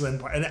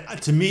excellent part.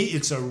 And to me,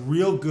 it's a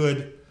real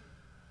good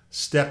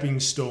stepping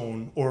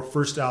stone or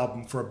first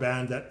album for a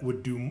band that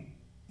would do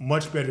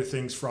much better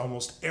things for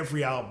almost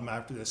every album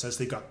after this, as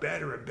they got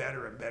better and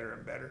better and better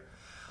and better.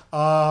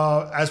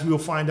 As we will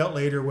find out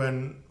later,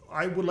 when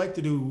I would like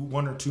to do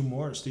one or two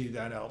more Steely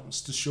Dan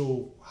albums to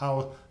show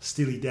how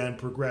Steely Dan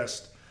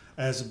progressed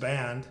as a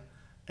band.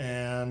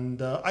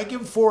 And I give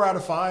it 4 out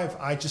of 5.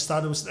 I just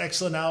thought it was an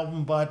excellent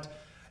album, but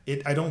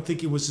I don't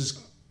think it was as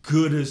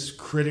good as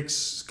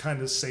critics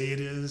kind of say it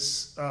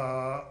is.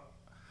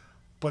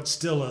 But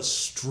still a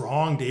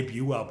strong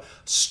debut album.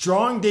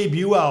 Strong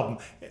debut album.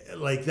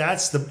 Like,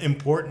 that's the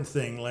important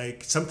thing.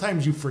 Like,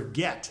 sometimes you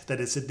forget that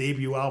it's a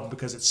debut album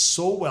because it's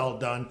so well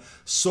done,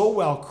 so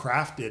well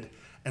crafted,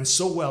 and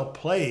so well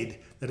played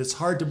that it's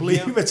hard to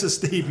believe it's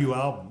a debut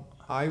album.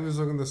 I was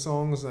looking at the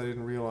songs, and I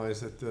didn't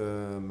realize that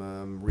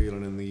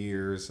Reeling in the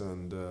Years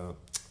and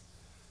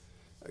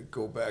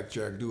Go Back,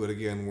 Jack, Do It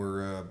Again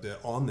were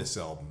on this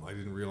album. I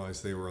didn't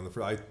realize they were on the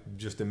first. I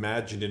just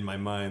imagined in my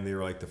mind they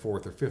were like the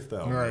 4th or 5th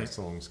album the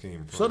songs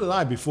came from. So did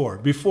I before.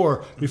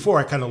 Before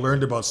I kind of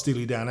learned about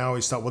Steely Dan, I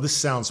always thought, well, this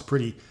sounds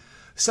pretty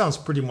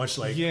much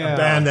like a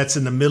band that's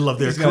in the middle of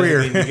their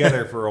career. These guys have been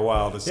together for a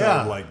while to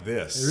sound like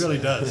this. It really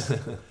does.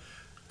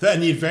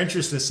 And the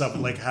adventurousness of it,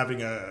 like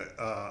having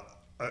a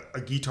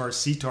guitar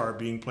sitar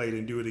being played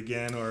in Do It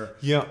Again, or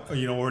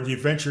the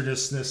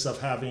adventurousness of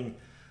having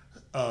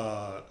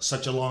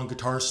such a long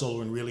guitar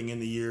solo and Reeling in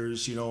the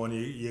Years, and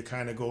you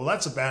kind of go, well,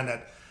 that's a band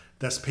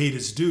that's paid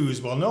its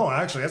dues. Well, no,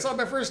 actually, that's not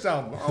my first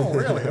album. Oh,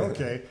 really?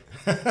 Okay.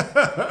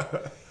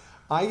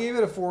 I gave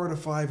it a 4 out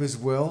of 5 as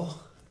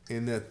well,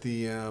 in that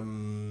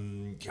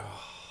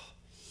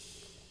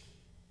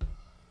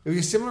It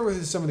was similar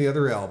with some of the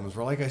other albums,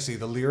 where, like I say,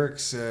 the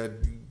lyrics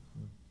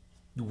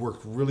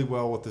worked really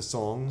well with the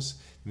songs.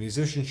 The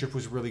musicianship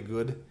was really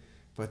good,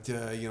 but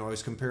I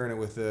was comparing it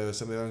with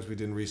some of the albums we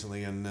did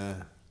recently, and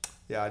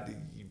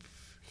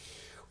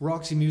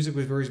Roxy Music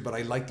was very, but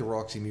I liked the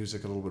Roxy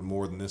Music a little bit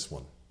more than this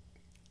one,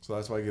 so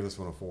that's why I give this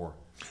one a 4.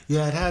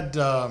 Yeah,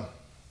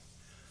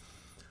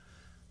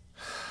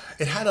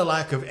 it had a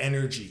lack of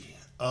energy.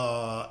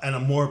 And a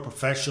more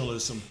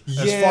professionalism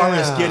as far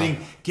as getting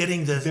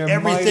there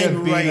everything might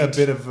have been right. a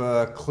bit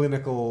of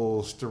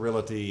clinical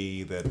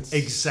sterility that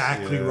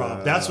Exactly,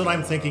 Rob. That's what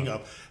I'm thinking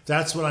of.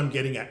 That's what I'm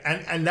getting at,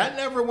 and that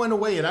never went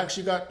away. It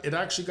actually got.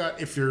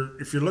 If you're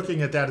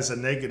looking at that as a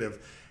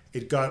negative,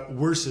 it got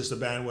worse as the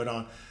band went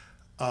on.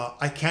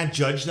 I can't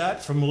judge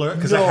that from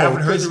because I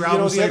haven't heard the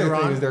albums the later other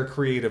thing on. Is their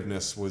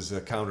creativeness was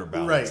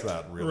counterbalanced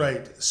that really.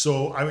 Right.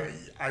 So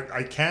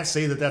I can't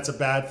say that that's a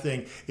bad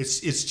thing.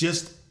 It's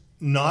just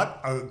not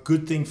a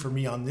good thing for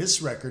me on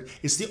this record.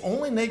 It's the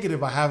only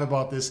negative I have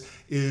about this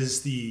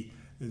is the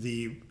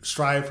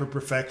strive for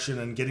perfection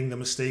and getting the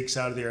mistakes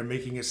out of there and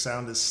making it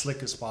sound as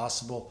slick as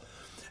possible.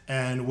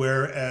 And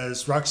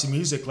whereas Roxy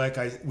Music, like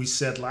we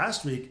said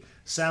last week,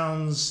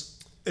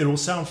 it'll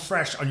sound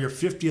fresh on your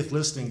 50th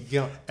listening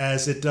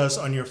as it does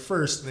on your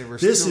first.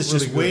 This is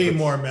just way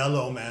more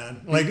mellow,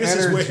 man. Like this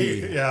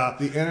energy, is way,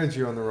 The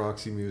energy on the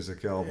Roxy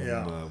Music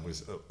album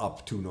was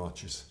up 2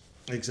 notches.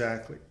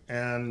 Exactly.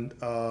 And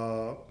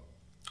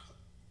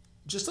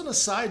just on a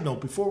side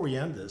note, before we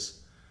end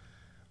this,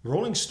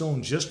 Rolling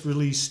Stone just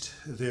released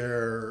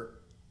their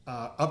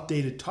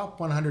updated top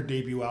 100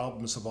 debut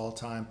albums of all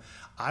time.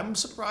 I'm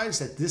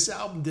surprised that this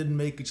album didn't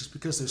make it just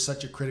because they're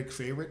such a critic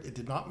favorite. It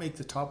did not make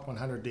the top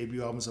 100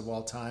 debut albums of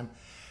all time.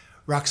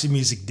 Roxy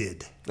Music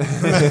did. And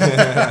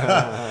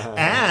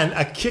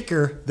a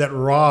kicker that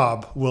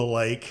Rob will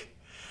like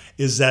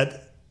is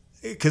that,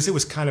 because it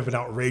was kind of an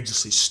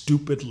outrageously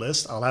stupid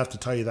list, I'll have to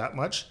tell you that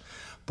much.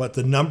 But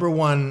the number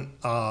one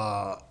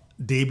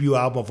debut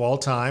album of all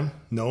time,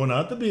 no,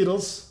 not the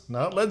Beatles,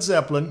 not Led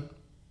Zeppelin,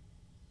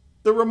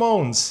 the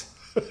Ramones.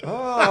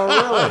 Oh,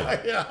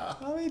 really? Yeah.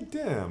 I mean,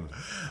 damn.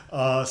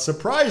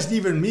 Surprised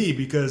even me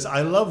because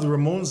I love the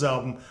Ramones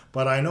album,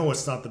 but I know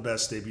it's not the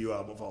best debut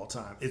album of all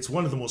time. It's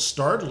one of the most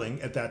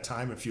startling at that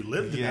time if you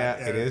lived in that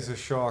era. It is a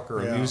shocker,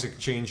 a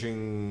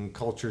music-changing,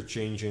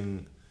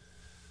 culture-changing...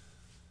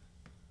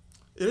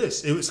 It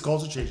is. It was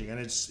culture changing, and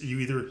you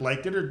either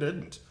liked it or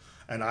didn't.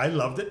 And I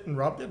loved it, and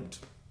Rob didn't.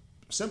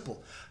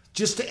 Simple.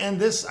 Just to end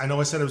this, I know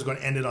I said I was going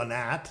to end it on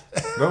that.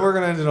 But we're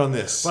going to end it on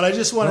this. But I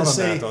just want to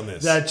say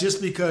that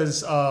just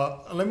because,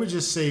 let me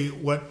just say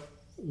what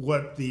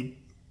the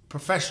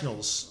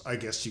professionals, I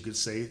guess you could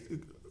say,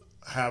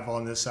 have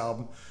on this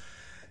album.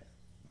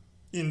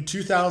 In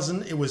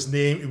 2000, it was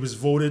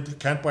voted,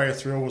 Can't Buy a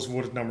Thrill was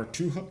voted number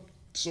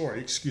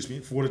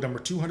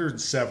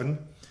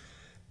 207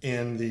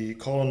 in the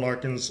Colin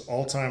Larkin's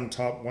all-time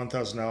top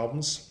 1,000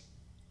 albums.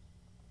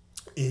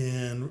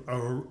 In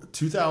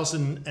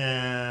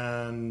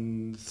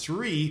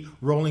 2003,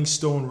 Rolling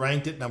Stone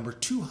ranked it number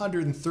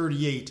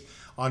 238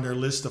 on their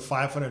list of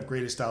 500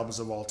 greatest albums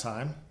of all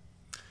time,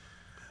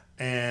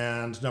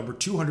 and number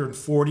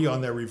 240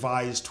 on their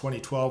revised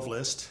 2012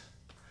 list.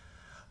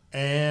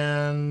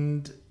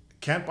 And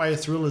Can't Buy a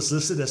Thrill is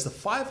listed as the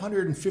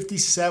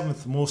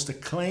 557th most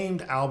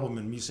acclaimed album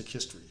in music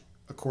history,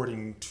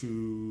 according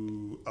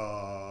to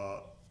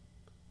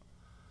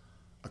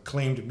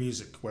Acclaimed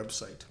Music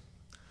website.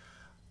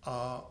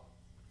 I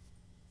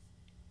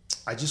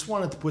just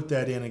wanted to put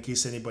that in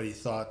case anybody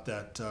thought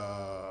that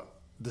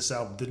this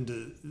album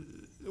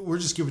didn't. We're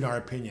just giving our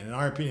opinion. In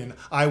our opinion,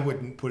 I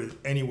wouldn't put it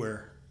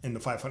anywhere in the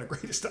 500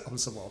 greatest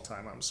albums of all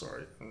time. I'm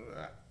sorry.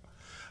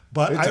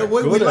 But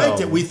we liked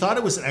it. We thought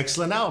it was an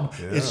excellent album.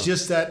 Yeah. It's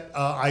just that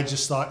I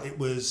just thought it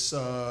was.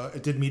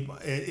 It didn't meet.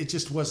 It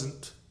just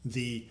wasn't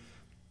the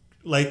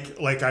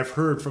like I've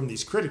heard from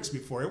these critics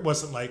before. It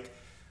wasn't like.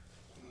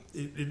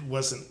 It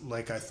wasn't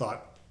like I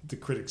thought the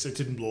critics. It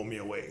didn't blow me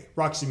away.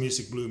 Roxy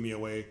Music blew me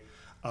away.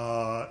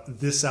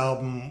 This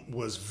album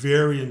was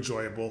very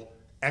enjoyable.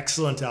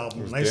 Excellent album.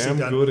 It was nicely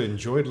done. Good.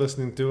 Enjoyed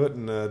listening to it,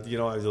 and I was a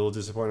little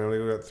disappointed. I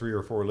only got 3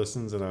 or 4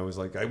 listens, and I was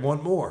like, I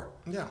want more.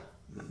 Yeah,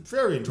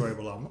 very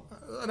enjoyable album.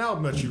 An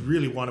album that you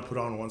really want to put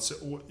on once,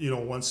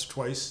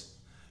 twice,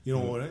 at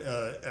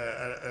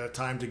a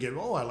time to get.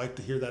 Oh, I like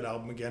to hear that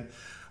album again,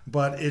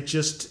 but it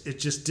just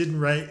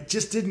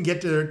didn't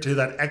get to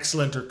that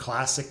excellent or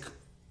classic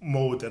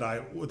mode that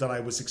I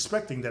was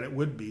expecting that it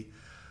would be.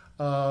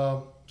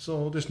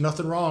 So there's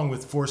nothing wrong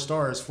with 4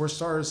 stars. 4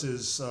 stars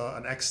is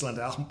an excellent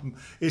album.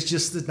 It's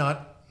just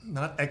not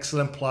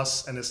excellent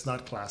plus, and it's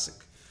not classic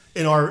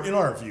in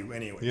our view,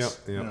 anyways.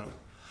 Yeah.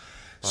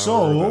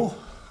 So,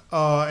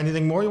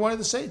 anything more you wanted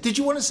to say? Did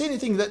you want to say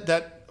anything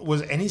that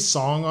was any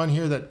song on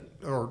here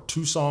or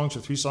 2 songs or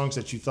 3 songs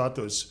that you thought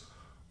that was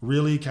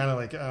really kind of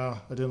like I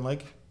didn't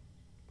like?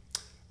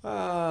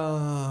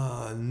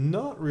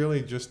 Not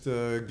really. Just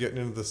getting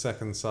into the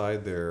second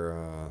side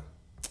there.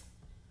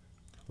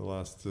 The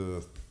last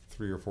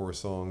 3 or 4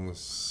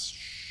 songs.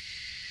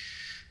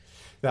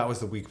 That was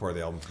the weak part of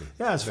the album for me.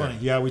 Yeah, it's funny.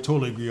 Yeah, we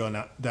totally agree on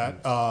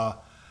that.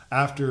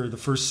 After the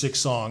first 6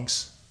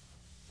 songs,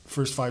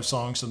 first 5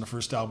 songs on the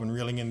first album,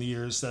 Reeling in the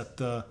Years, that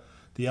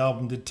the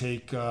album did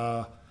take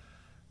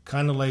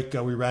kind of like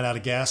we ran out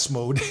of gas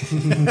mode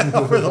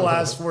for the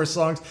last 4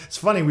 songs. It's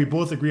funny, we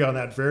both agree on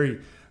that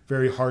very,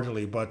 very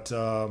heartily, but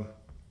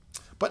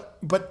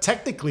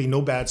technically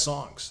no bad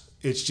songs.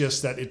 It's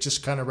just that it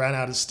just kind of ran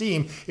out of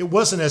steam. It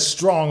wasn't as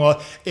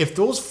strong. If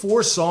those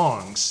 4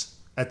 songs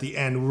at the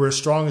end were as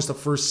strong as the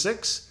first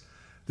 6,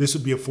 this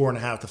would be a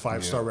 4.5 to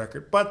 5-star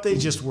record. But they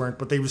just weren't.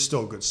 But they were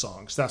still good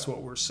songs. That's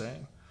what we're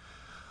saying.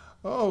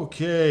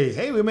 Okay.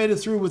 Hey, we made it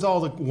through with all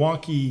the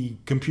wonky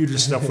computer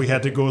stuff we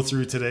had to go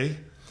through today.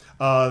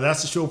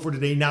 That's the show for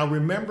today. Now,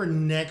 remember,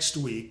 next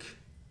week,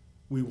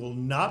 we will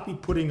not be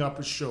putting up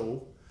a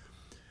show.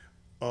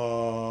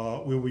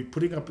 We'll be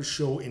putting up a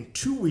show in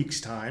 2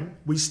 weeks' time.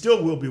 We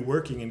still will be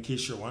working, in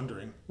case you're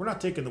wondering. We're not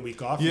taking the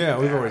week off. Yeah,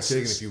 we've already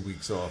taken a few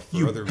weeks off. For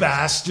you other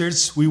bastards!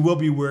 reasons. We will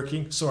be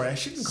working. Sorry, I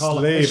shouldn't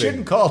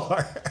call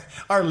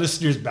our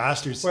listeners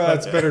bastards. Well,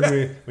 it's better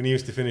than when you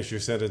used to finish your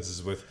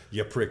sentences with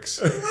 "you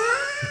pricks."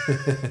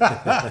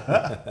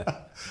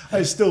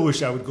 I still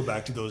wish I would go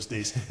back to those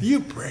days.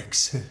 You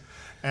pricks.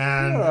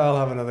 And I'll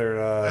have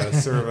another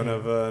serving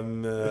of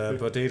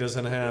potatoes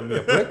and ham,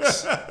 you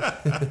pricks.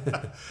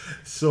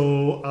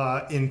 So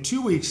in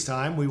 2 weeks'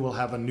 time, we will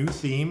have a new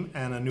theme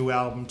and a new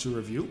album to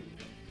review.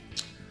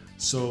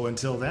 So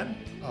until then,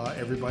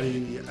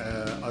 everybody,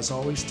 as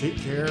always, take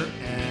care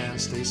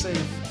and stay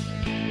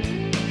safe.